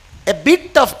a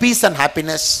bit of peace and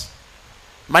happiness,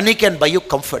 money can buy you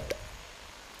comfort.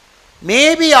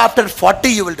 Maybe after 40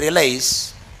 you will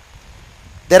realize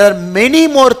there are many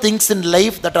more things in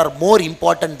life that are more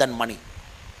important than money.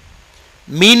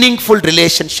 Meaningful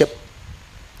relationship,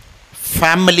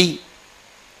 family,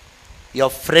 your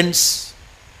friends,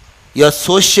 your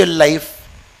social life,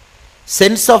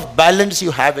 sense of balance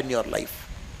you have in your life.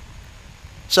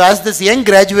 So as these young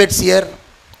graduates here,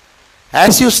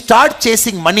 as you start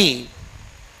chasing money,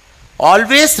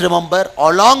 always remember,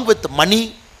 along with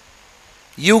money,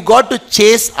 you got to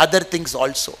chase other things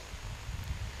also.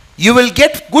 You will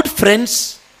get good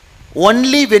friends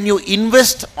only when you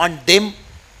invest on them,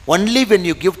 only when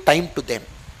you give time to them.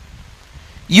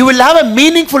 You will have a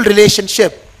meaningful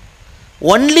relationship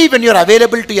only when you are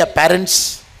available to your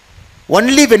parents,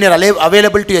 only when you are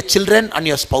available to your children and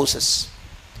your spouses.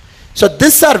 So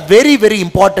these are very, very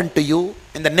important to you.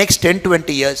 In the next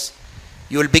 10-20 years,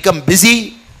 you will become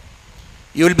busy,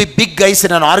 you will be big guys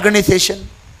in an organization,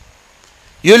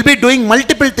 you will be doing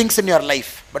multiple things in your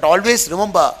life. But always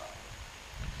remember,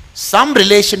 some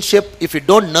relationship, if you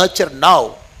don't nurture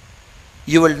now,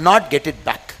 you will not get it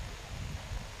back.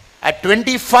 At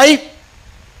 25,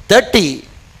 30,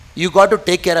 you got to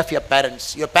take care of your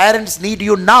parents. Your parents need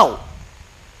you now,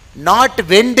 not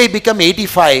when they become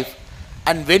 85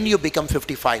 and when you become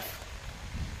 55.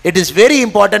 It is very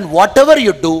important, whatever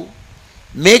you do,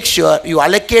 make sure you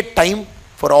allocate time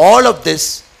for all of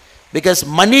this, because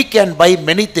money can buy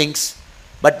many things,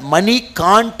 but money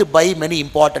can't buy many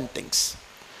important things.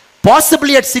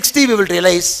 Possibly at 60 we will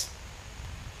realize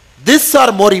these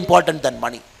are more important than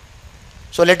money.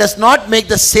 So let us not make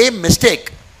the same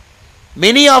mistake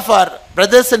many of our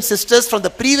brothers and sisters from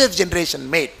the previous generation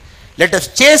made. Let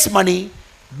us chase money,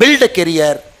 build a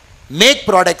career, make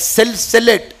products, sell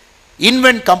it,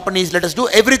 invent companies, let us do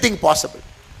everything possible.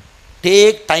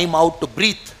 Take time out to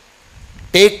breathe.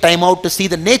 Take time out to see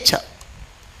the nature.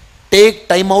 Take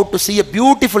time out to see a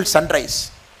beautiful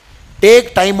sunrise.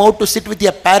 Take time out to sit with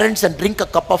your parents and drink a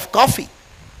cup of coffee.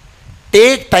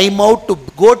 Take time out to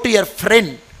go to your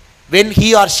friend when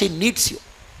he or she needs you.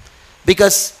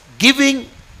 Because giving,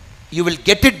 you will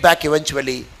get it back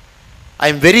eventually. I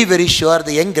am very, very sure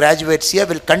the young graduates here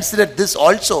will consider this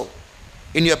also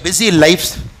in your busy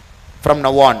lives from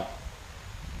now on.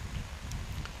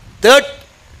 Third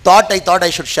thought I thought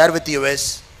I should share with you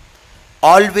is,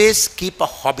 always keep a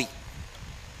hobby.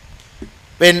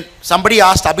 When somebody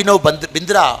asked Abhinav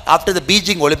Bindra after the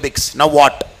Beijing Olympics, now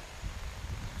what?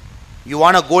 You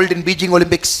won a gold in Beijing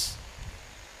Olympics.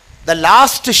 The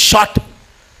last shot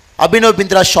Abhinav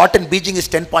Bindra shot in Beijing is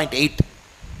 10.8.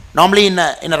 Normally in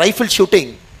a rifle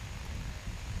shooting,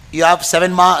 you have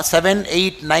 7,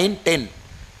 8, 9, 10.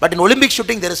 But in Olympic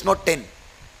shooting, there is no 10.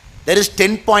 There is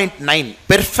 10.9.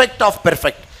 Perfect of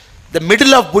perfect. The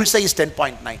middle of bullseye is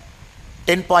 10.9.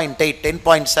 10.8,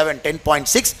 10.7,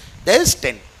 10.6. There is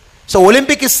 10. So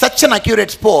Olympic is such an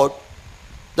accurate sport.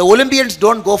 The Olympians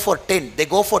don't go for 10. They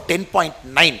go for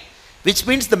 10.9, which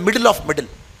means the middle of middle.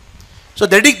 So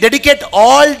they dedicate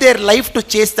all their life to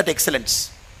chase that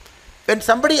excellence. When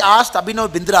somebody asked Abhinav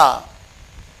Bindra,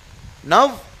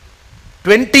 now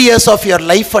 20 years of your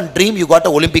life and dream, you got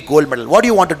an Olympic gold medal. What do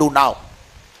you want to do now?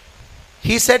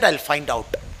 He said, I'll find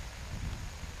out.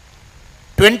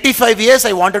 25 years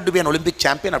I wanted to be an Olympic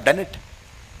champion. I've done it.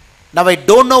 Now I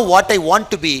don't know what I want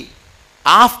to be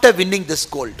after winning this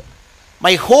gold.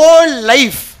 My whole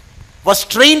life was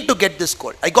trained to get this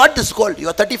goal. I got this goal. You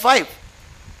are 35.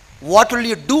 What will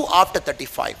you do after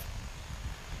 35?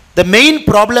 The main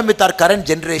problem with our current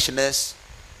generation is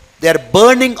they are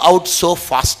burning out so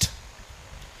fast.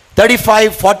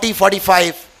 35, 40,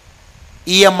 45,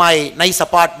 EMI, nice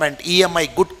apartment,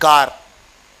 EMI, good car.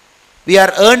 We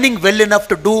are earning well enough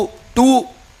to do 2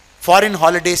 foreign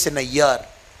holidays in a year.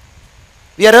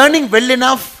 We are earning well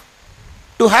enough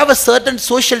to have a certain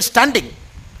social standing.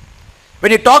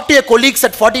 When you talk to your colleagues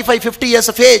at 45, 50 years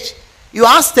of age, you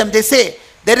ask them, they say,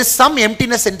 there is some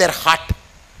emptiness in their heart.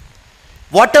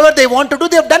 Whatever they want to do,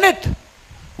 they have done it.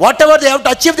 Whatever they have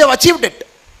to achieve, they have achieved it.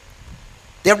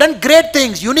 They have done great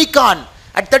things. Unicorn,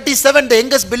 at 37, the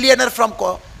youngest billionaire from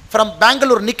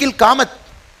Bangalore, Nikhil Kamath,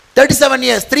 37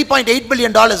 years, $3.8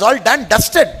 billion, all done,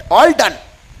 dusted, all done.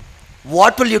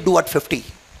 What will you do at 50?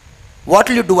 What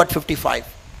will you do at 55?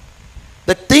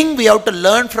 The thing we have to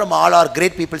learn from all our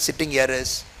great people sitting here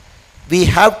is, we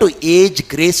have to age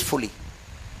gracefully.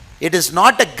 It is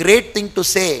not a great thing to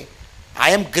say,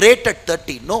 I am great at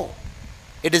 30. No.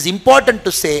 It is important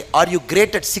to say, are you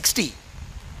great at 60?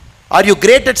 Are you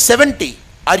great at 70?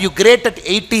 Are you great at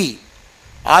 80?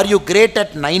 Are you great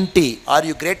at 90? Are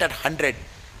you great at 100?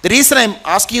 The reason I am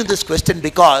asking you this question,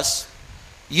 because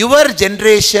your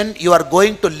generation, you are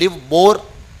going to live more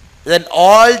than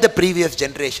all the previous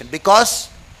generation, because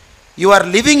you are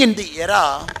living in the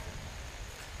era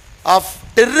of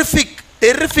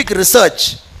terrific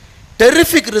research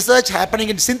happening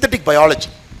in synthetic biology.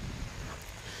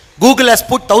 Google has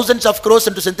put thousands of crores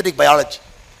into synthetic biology.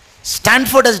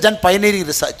 Stanford has done pioneering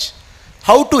research.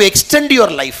 How to extend your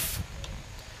life.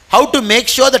 How to make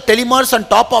sure the telomeres on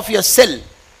top of your cell,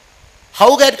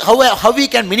 how we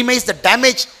can minimize the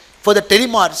damage for the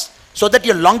telomeres so that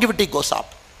your longevity goes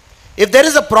up. If there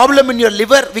is a problem in your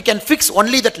liver, we can fix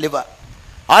only that liver.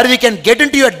 Or we can get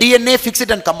into your DNA, fix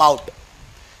it and come out.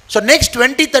 So next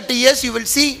 20, 30 years, you will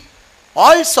see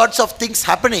all sorts of things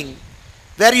happening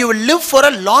where you will live for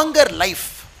a longer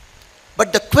life.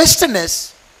 But the question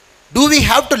is, do we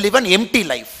have to live an empty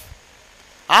life?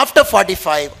 After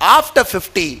 45, after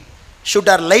 50, should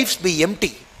our lives be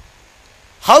empty?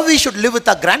 How we should live with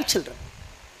our grandchildren?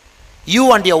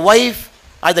 You and your wife,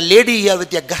 or the lady here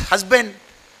with your husband.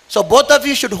 So both of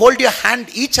you should hold your hand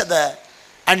each other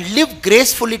and live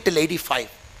gracefully till 85,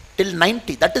 till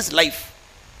 90. That is life.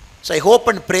 So I hope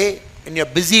and pray in your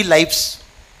busy lives,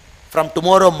 from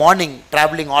tomorrow morning,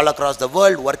 traveling all across the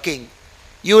world, working,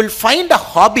 you will find a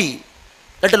hobby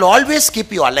that will always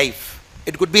keep you alive.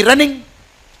 It could be running,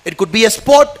 it could be a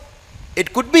sport,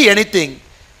 it could be anything.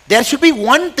 There should be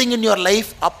one thing in your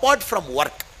life apart from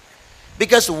work,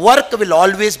 because work will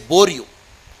always bore you.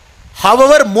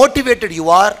 However motivated you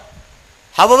are,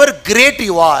 however great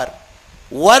you are,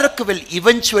 work will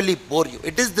eventually bore you.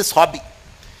 It is this hobby.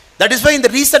 That is why in the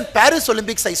recent Paris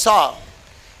Olympics I saw,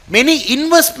 many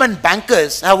investment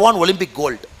bankers have won Olympic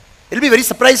gold. It will be very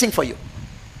surprising for you.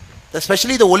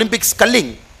 Especially the Olympic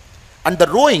sculling and the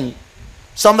rowing.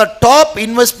 Some of the top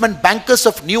investment bankers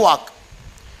of New York,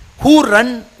 who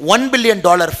run $1 billion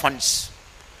funds,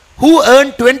 who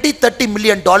earn $20-30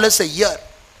 million a year,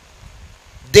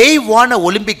 they won an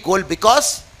Olympic gold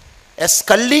because a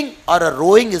sculling or a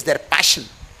rowing is their passion.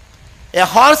 A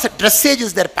horse dressage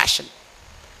is their passion.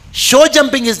 Show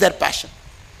jumping is their passion.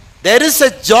 There is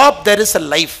a job, there is a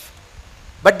life.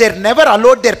 But they never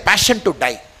allowed their passion to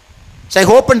die. So I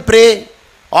hope and pray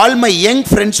all my young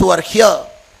friends who are here,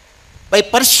 by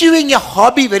pursuing a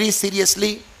hobby very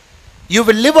seriously, you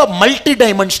will live a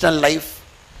multi-dimensional life.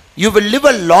 You will live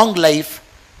a long life.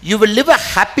 You will live a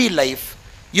happy life.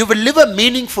 You will live a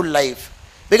meaningful life.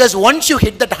 Because once you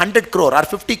hit that 100 crore or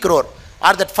 50 crore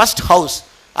or that first house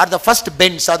or the first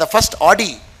Benz or the first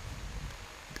Audi,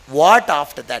 what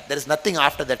after that? There is nothing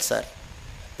after that, sir.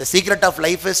 The secret of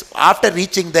life is after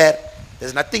reaching there, there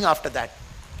is nothing after that.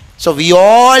 So we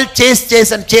all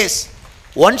chase and chase.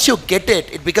 Once you get it,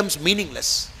 it becomes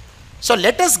meaningless. So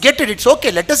let us get it. It's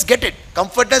okay. Let us get it.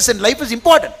 Comfortness in life is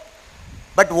important.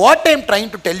 But what I am trying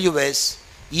to tell you is,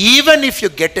 even if you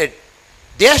get it,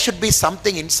 there should be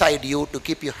something inside you to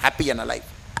keep you happy and alive.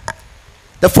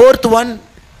 The fourth one,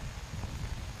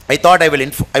 I thought I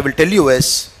will tell you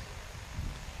is,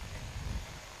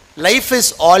 life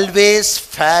is always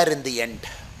fair in the end.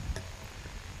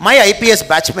 My IPS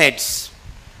batchmates,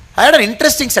 I had an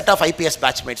interesting set of IPS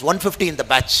batchmates, 150 in the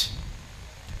batch.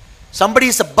 Somebody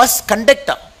is a bus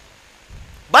conductor,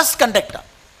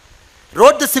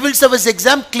 wrote the civil service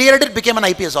exam, cleared it, became an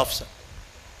IPS officer.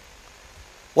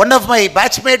 One of my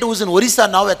batchmate who is in Orissa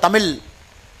now, a Tamil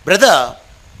brother,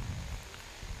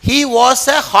 he was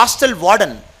a hostel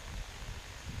warden.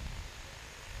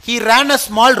 He ran a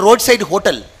small roadside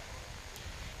hotel.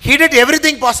 He did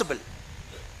everything possible.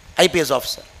 IPS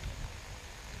officer.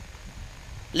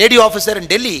 Lady officer in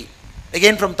Delhi,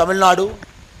 again from Tamil Nadu.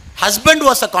 Husband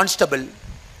was a constable.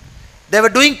 They were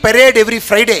doing parade every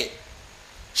Friday.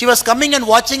 She was coming and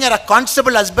watching her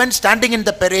constable husband standing in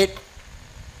the parade.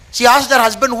 She asked her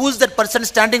husband, who is that person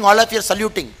standing, all of you are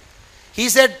saluting? He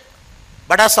said,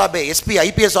 Bada Sabe, SP,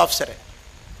 IPS officer.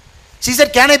 She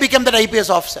said, can I become that IPS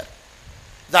officer?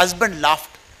 The husband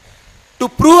laughed. To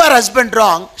prove her husband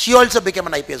wrong, she also became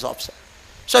an IPS officer.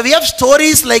 So we have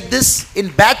stories like this in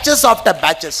batches after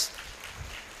batches.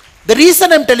 The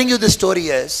reason I am telling you this story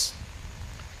is,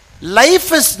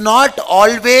 life is not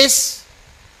always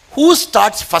who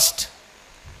starts first.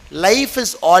 Life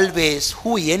is always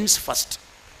who ends first.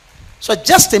 So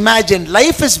just imagine,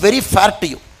 life is very fair to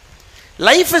you.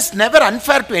 Life is never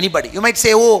unfair to anybody. You might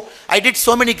say, oh, I did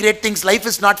so many great things, life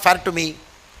is not fair to me.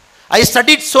 I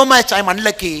studied so much, I am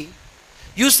unlucky.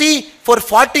 You see, for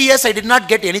 40 years I did not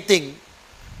get anything,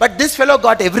 but this fellow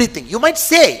got everything. You might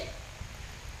say,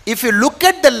 if you look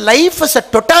at the life as a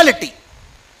totality,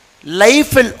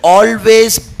 life will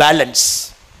always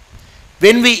balance.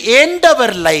 When we end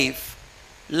our life,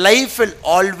 life will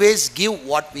always give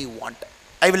what we want.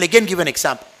 I will again give an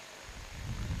example.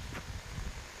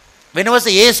 When I was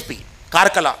the ASP,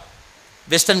 Karkala,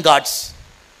 Western Ghats,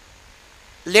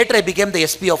 later I became the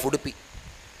SP of Udupi.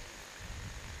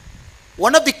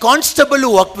 One of the constable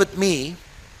who worked with me,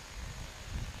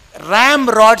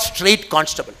 ramrod straight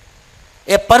constable,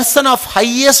 a person of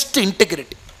highest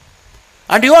integrity.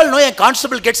 And you all know a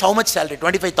constable gets how much salary?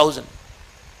 25,000.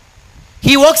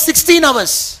 He works 16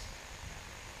 hours.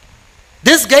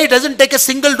 This guy doesn't take a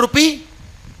single rupee,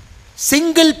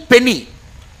 single penny.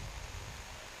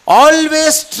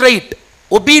 Always straight,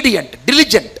 obedient,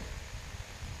 diligent.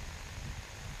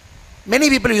 Many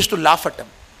people used to laugh at him.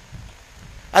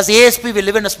 As ASP, we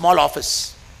live in a small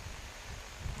office.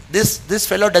 This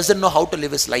fellow doesn't know how to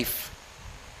live his life.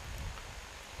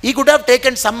 He could have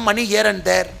taken some money here and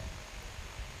there,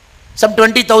 some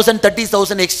 20,000,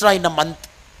 30,000 extra in a month,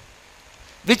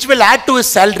 which will add to his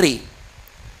salary,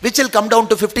 which will come down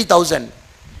to 50,000.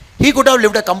 He could have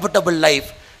lived a comfortable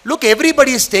life. Look,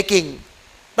 everybody is taking,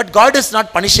 but God is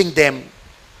not punishing them.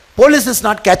 Police is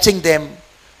not catching them.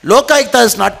 Lokayukta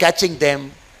is not catching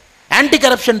them.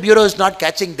 Anti-Corruption Bureau is not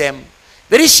catching them.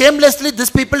 Very shamelessly, these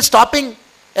people stopping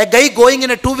a guy going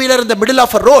in a two-wheeler in the middle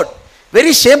of a road.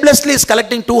 Very shamelessly is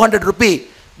collecting 200 rupee,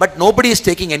 but nobody is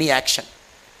taking any action.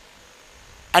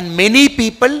 And many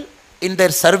people in their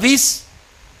service,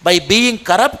 by being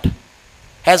corrupt,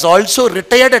 has also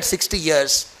retired at 60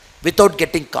 years without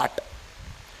getting caught.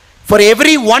 For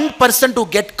every 1% who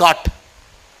get caught,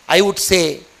 I would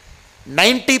say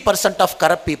 90% of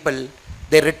corrupt people,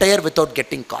 they retire without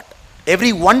getting caught.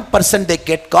 Every 1% they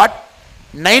get caught,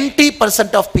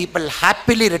 90% of people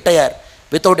happily retire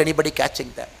without anybody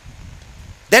catching them.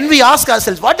 Then we ask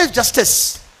ourselves, what is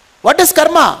justice? What is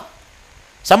karma?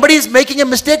 Somebody is making a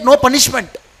mistake, no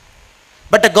punishment.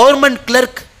 But a government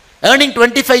clerk earning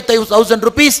 25,000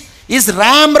 rupees is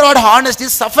ramrod honest,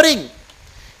 is suffering.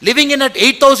 Living in an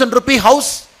 8,000 rupee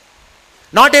house,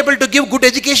 not able to give good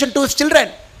education to his children,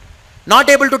 not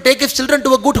able to take his children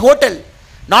to a good hotel,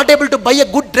 not able to buy a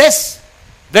good dress,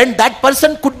 when that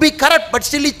person could be corrupt, but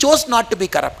still he chose not to be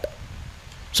corrupt.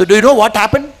 So do you know what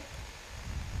happened?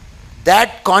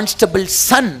 That constable's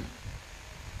son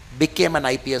became an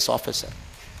IPS officer.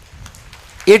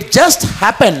 It just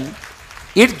happened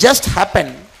when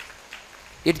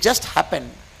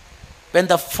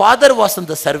the father was in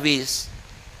the service,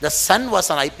 the son was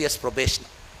an IPS probationer.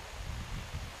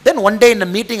 Then one day in a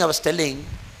meeting I was telling,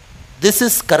 this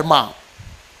is karma.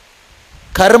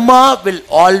 Karma will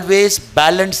always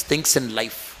balance things in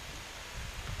life.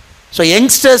 So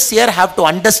youngsters here have to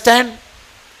understand,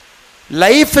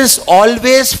 life is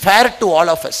always fair to all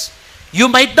of us. You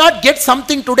might not get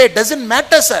something today, doesn't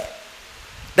matter, sir.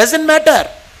 Doesn't matter.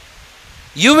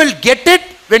 You will get it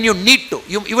when you need to.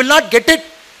 You will not get it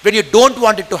when you don't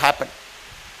want it to happen.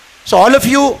 So all of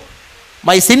you,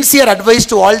 my sincere advice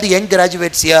to all the young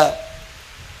graduates here,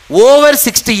 over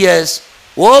 60 years,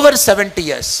 over 70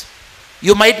 years,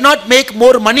 you might not make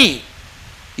more money.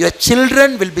 Your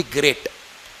children will be great.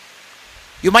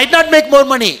 You might not make more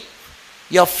money.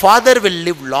 Your father will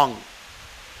live long.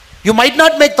 You might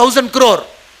not make 1,000 crore.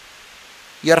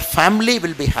 Your family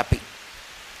will be happy.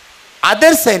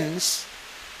 Other sense,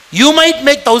 you might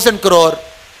make 1,000 crore,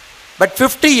 but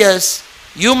 50 years,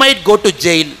 you might go to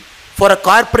jail for a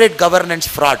corporate governance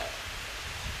fraud.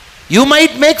 You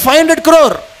might make 500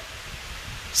 crore.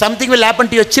 Something will happen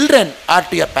to your children or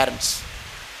to your parents.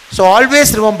 So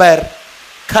always remember,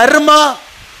 Karma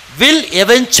will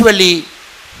eventually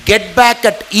get back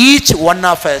at each one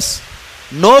of us.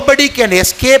 Nobody can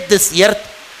escape this earth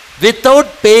without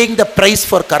paying the price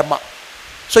for karma.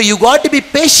 So you got to be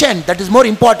patient. That is more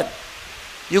important.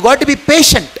 You got to be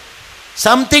patient.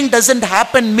 Something doesn't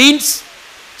happen means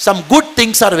some good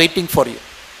things are waiting for you.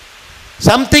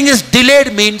 Something is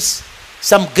delayed means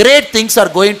some great things are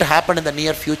going to happen in the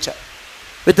near future.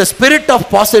 With the spirit of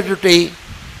positivity,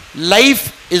 life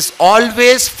is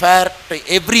always fair to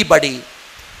everybody.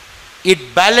 It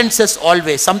balances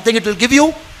always. Something it will give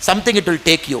you, something it will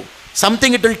take you.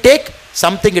 Something it will take,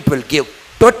 something it will give.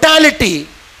 Totality,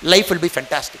 life will be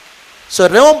fantastic. So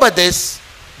remember this.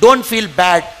 Don't feel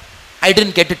bad, I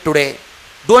didn't get it today.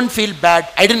 Don't feel bad,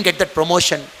 I didn't get that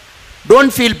promotion.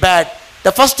 Don't feel bad,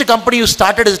 the first company you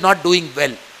started is not doing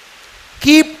well.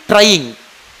 Keep trying.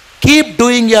 Keep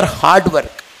doing your hard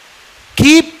work.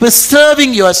 Keep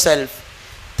preserving yourself.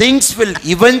 Things will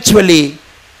eventually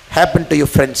happen to you,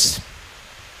 friends.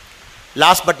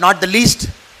 Last but not the least,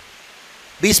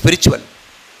 be spiritual.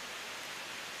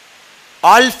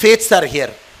 All faiths are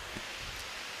here.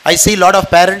 I see a lot of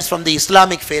parents from the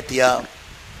Islamic faith here.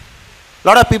 A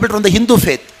lot of people from the Hindu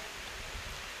faith.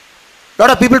 A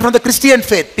lot of people from the Christian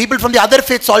faith. People from the other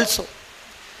faiths also.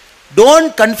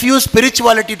 Don't confuse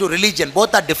spirituality to religion.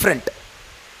 Both are different.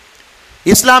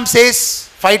 Islam says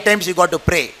 5 times you got to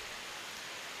pray.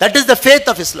 That is the faith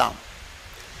of Islam.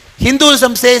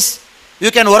 Hinduism says you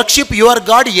can worship your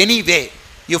God any way.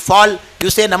 You fall, you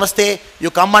say namaste, you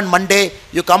come on Monday,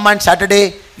 you come on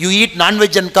Saturday, you eat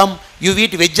non-veg and come, you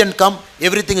eat veg and come,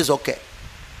 everything is okay.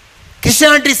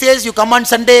 Christianity says you come on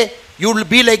Sunday, you will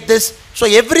be like this. So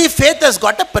every faith has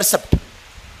got a precept.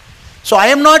 So I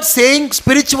am not saying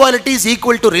spirituality is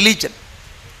equal to religion.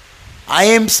 I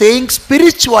am saying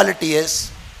spirituality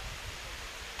is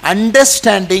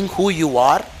understanding who you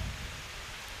are,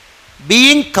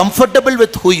 being comfortable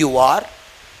with who you are,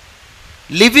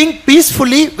 living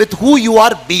peacefully with who you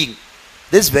are being.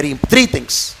 This is very 3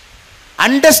 things.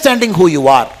 Understanding who you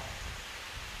are,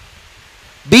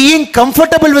 being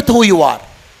comfortable with who you are,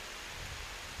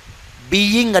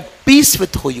 being at peace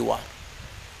with who you are.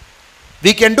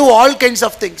 We can do all kinds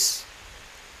of things.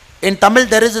 In Tamil,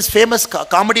 there is this famous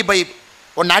comedy by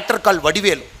one actor called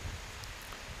Vadivelu.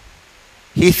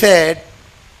 He said,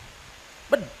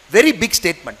 but very big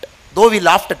statement, though we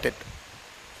laughed at it.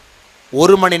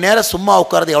 ஒரு மணி நேரம் சும்மா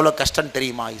உட்கார்றது எவ்வளவு கஷ்டம்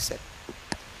தெரியுமா? He said.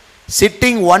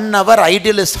 Sitting 1 hour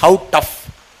idle is how tough.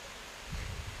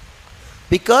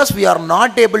 Because we are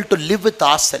not able to live with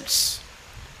ourselves.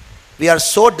 We are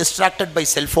so distracted by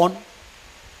cell phone.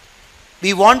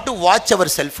 We want to watch our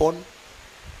cell phone.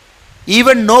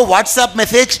 Even no WhatsApp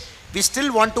message, we still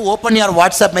want to open your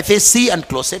WhatsApp message, see and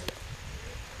close it.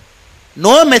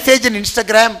 No message in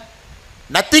Instagram,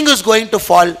 nothing is going to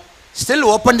fall. Still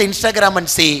open the Instagram and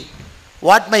see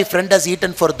what my friend has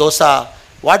eaten for dosa,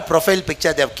 what profile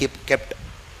picture they have kept.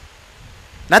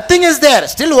 Nothing is there.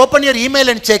 Still open your email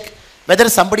and check whether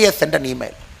somebody has sent an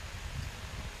email.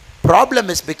 Problem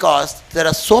is because there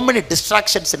are so many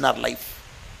distractions in our life.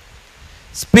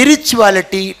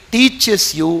 Spirituality teaches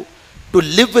you to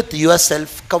live with yourself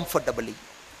comfortably.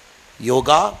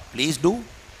 Yoga, please do.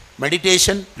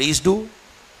 Meditation, please do.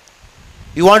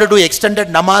 You want to do extended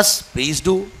namaz, please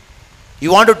do.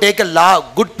 You want to take a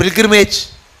good pilgrimage,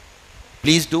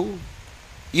 please do.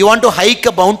 You want to hike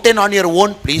a mountain on your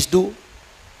own, please do.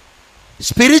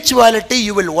 Spirituality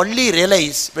you will only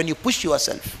realize when you push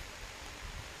yourself.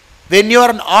 When you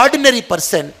are an ordinary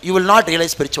person, you will not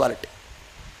realize spirituality.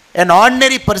 An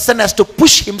ordinary person has to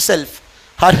push himself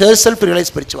or herself to realize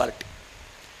spirituality.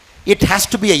 It has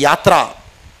to be a yatra.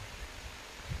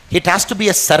 It has to be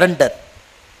a surrender.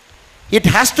 It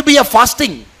has to be a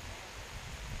fasting.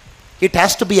 It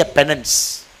has to be a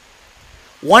penance.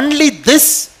 Only this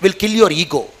will kill your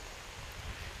ego.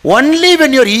 Only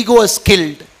when your ego is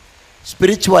killed,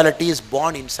 spirituality is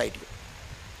born inside you.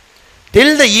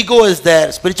 Till the ego is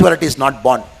there, spirituality is not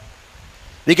born.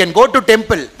 We can go to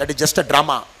temple, that is just a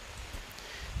drama.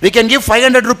 We can give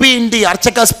 500 rupee in the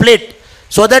Archaka's plate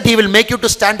so that he will make you to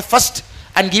stand first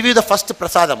and give you the first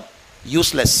prasadam.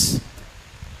 Useless.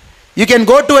 You can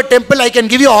go to a temple, I can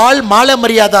give you all Mala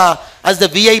Maryada as the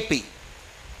VIP.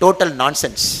 Total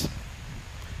nonsense.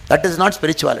 That is not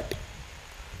spirituality.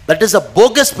 That is a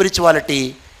bogus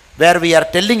spirituality where we are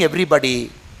telling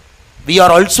everybody we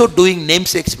are also doing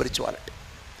namesake spirituality.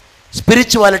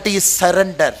 Spirituality is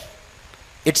surrender.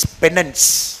 It's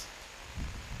penance.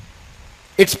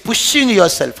 It's pushing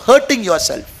yourself, hurting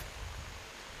yourself.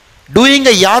 Doing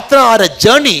a yatra or a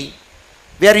journey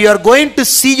where you are going to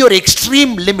see your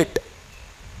extreme limit.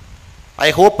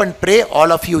 I hope and pray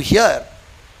all of you here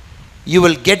you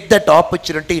will get that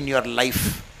opportunity in your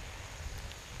life.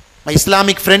 My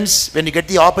Islamic friends, when you get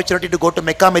the opportunity to go to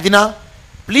Mecca, Medina,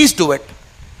 please do it.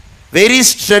 Very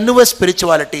strenuous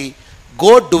spirituality,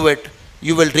 go do it.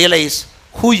 You will realize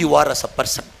who you are as a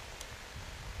person.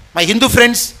 My Hindu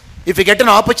friends, if you get an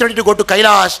opportunity to go to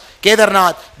Kailash,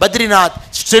 Kedarnath,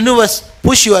 Badrinath, strenuous,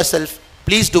 push yourself,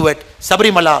 please do it.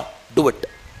 Sabrimala, do it.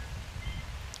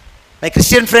 My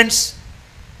Christian friends,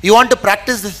 you want to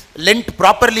practice this Lent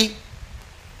properly,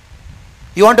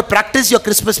 you want to practice your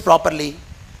Christmas properly,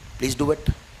 please do it.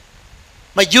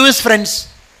 My Jewish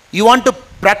friends, you want to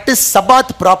practice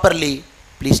Sabbath properly,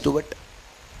 please do it.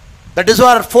 That is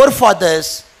why our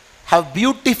forefathers have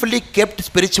beautifully kept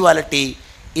spirituality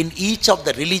in each of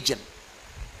the religion.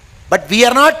 But we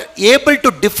are not able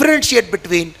to differentiate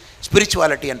between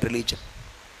spirituality and religion.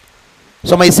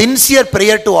 So my sincere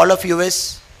prayer to all of you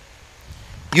is,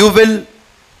 you will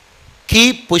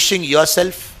keep pushing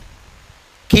yourself,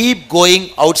 keep going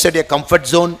outside your comfort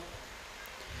zone.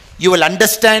 You will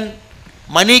understand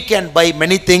money can buy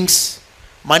many things.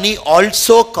 Money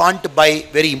also can't buy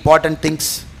very important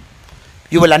things.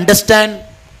 You will understand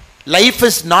life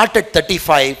is not at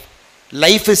 35,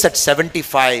 life is at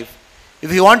 75.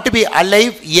 If you want to be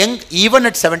alive, young, even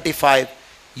at 75,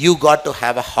 you got to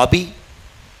have a hobby.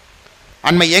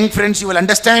 And my young friends, you will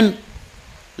understand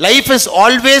life is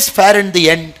always fair in the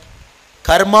end.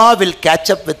 Karma will catch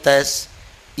up with us.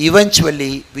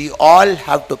 Eventually, we all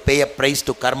have to pay a price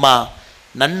to karma.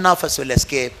 None of us will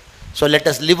escape. So let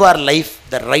us live our life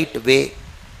the right way.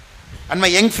 And my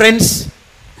young friends,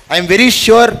 I am very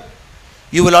sure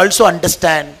you will also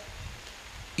understand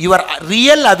your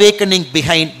real awakening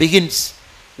begins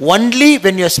only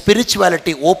when your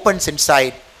spirituality opens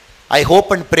inside. I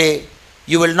hope and pray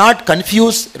you will not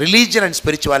confuse religion and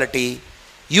spirituality.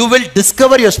 You will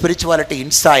discover your spirituality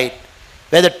inside,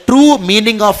 where the true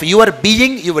meaning of your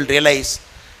being you will realize,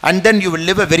 and then you will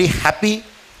live a very happy,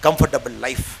 comfortable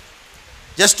life.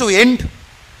 Just to end,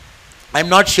 I am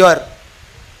not sure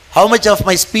how much of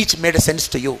my speech made a sense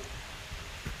to you.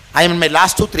 I am in my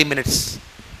last 2-3 minutes.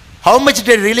 How much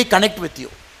did I really connect with you?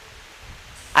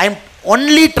 I am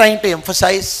only trying to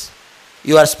emphasize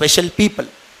you are special people.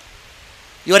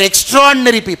 You are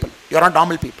extraordinary people. You are not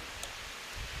normal people.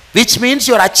 Which means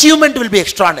your achievement will be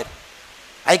extraordinary.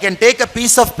 I can take a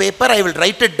piece of paper, I will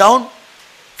write it down,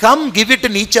 come give it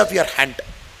in each of your hand.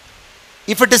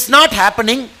 If it is not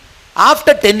happening,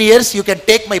 after 10 years you can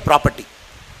take my property.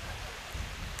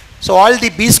 So all the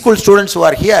B school students who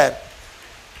are here,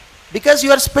 because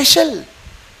you are special.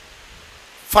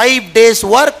 5 days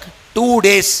work, 2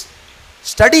 days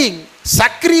studying,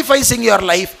 sacrificing your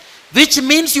life, which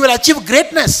means you will achieve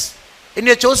greatness in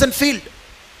your chosen field.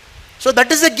 So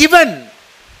that is a given.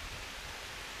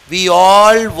 We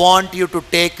all want you to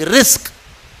take risk.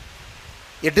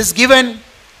 It is given.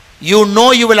 You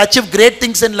know you will achieve great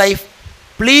things in life.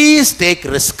 Please take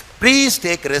risk. Please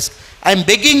take risk. I am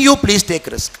begging you, please take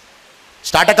risk.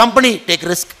 Start a company, take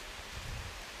risk.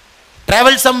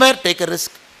 Travel somewhere, take a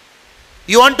risk.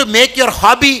 You want to make your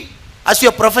hobby as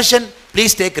your profession,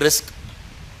 please take risk.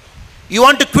 You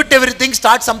want to quit everything,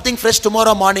 start something fresh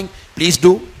tomorrow morning, please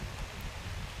do.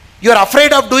 You are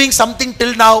afraid of doing something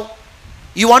till now,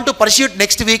 you want to pursue it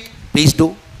next week, please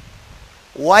do.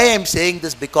 Why I am saying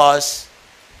this? Because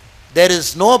there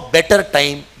is no better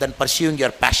time than pursuing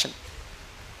your passion.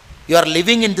 You are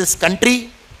living in this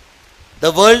country,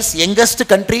 the world's youngest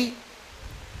country,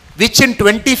 which in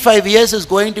 25 years is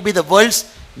going to be the world's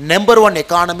 #1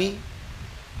 economy,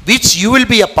 which you will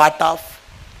be a part of.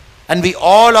 And we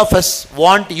all of us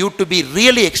want you to be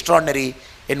really extraordinary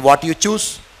in what you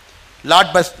choose.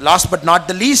 Last but not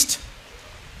the least,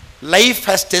 life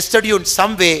has tested you in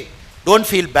some way. Don't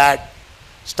feel bad.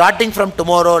 Starting from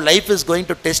tomorrow, life is going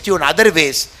to test you in other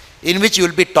ways in which you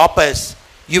will be toppers.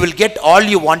 You will get all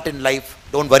you want in life.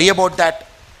 Don't worry about that.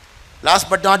 Last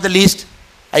but not the least,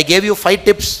 I gave you 5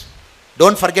 tips.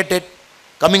 Don't forget it.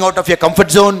 Coming out of your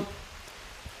comfort zone.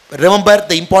 Remember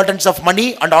the importance of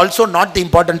money and also not the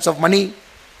importance of money.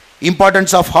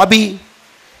 Importance of hobby.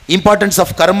 Importance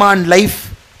of karma and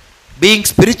life. Being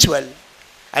spiritual.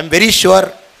 I am very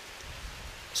sure,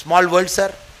 small world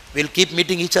sir, we'll keep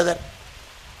meeting each other.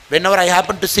 Whenever I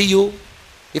happen to see you,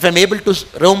 if I'm able to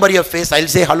remember your face, I'll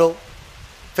say hello.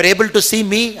 If you're able to see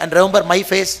me and remember my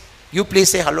face, you please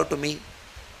say hello to me.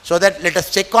 So that let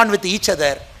us check on with each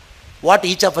other what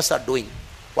each of us are doing.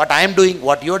 What I am doing,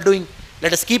 what you are doing.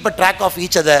 Let us keep a track of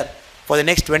each other for the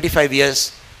next 25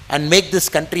 years and make this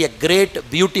country a great,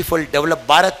 beautiful, developed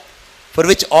Bharat for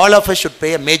which all of us should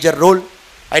play a major role.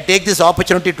 I take this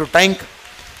opportunity to thank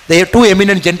the 2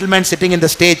 eminent gentlemen sitting in the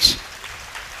stage,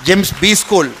 James B.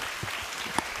 School,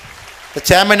 the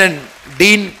Chairman and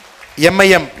Dean,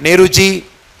 MIM Nehruji,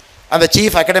 and the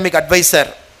Chief Academic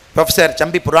Advisor, Professor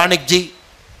Chambi Puranik ji,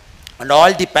 and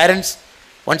all the parents.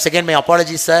 Once again, my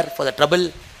apologies, sir, for the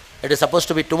trouble. It is supposed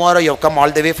to be tomorrow. You have come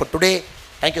all the way for today.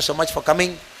 Thank you so much for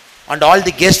coming. And all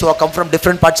the guests who have come from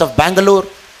different parts of Bangalore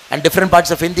and different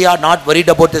parts of India, not worried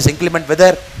about this inclement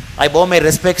weather. I bow my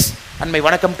respects and my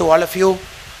vanakkam to all of you.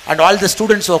 And all the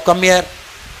students who have come here,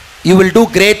 you will do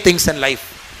great things in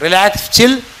life. Relax,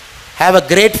 chill, have a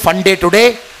great fun day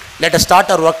today. Let us start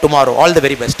our work tomorrow. All the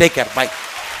very best. Take care. Bye.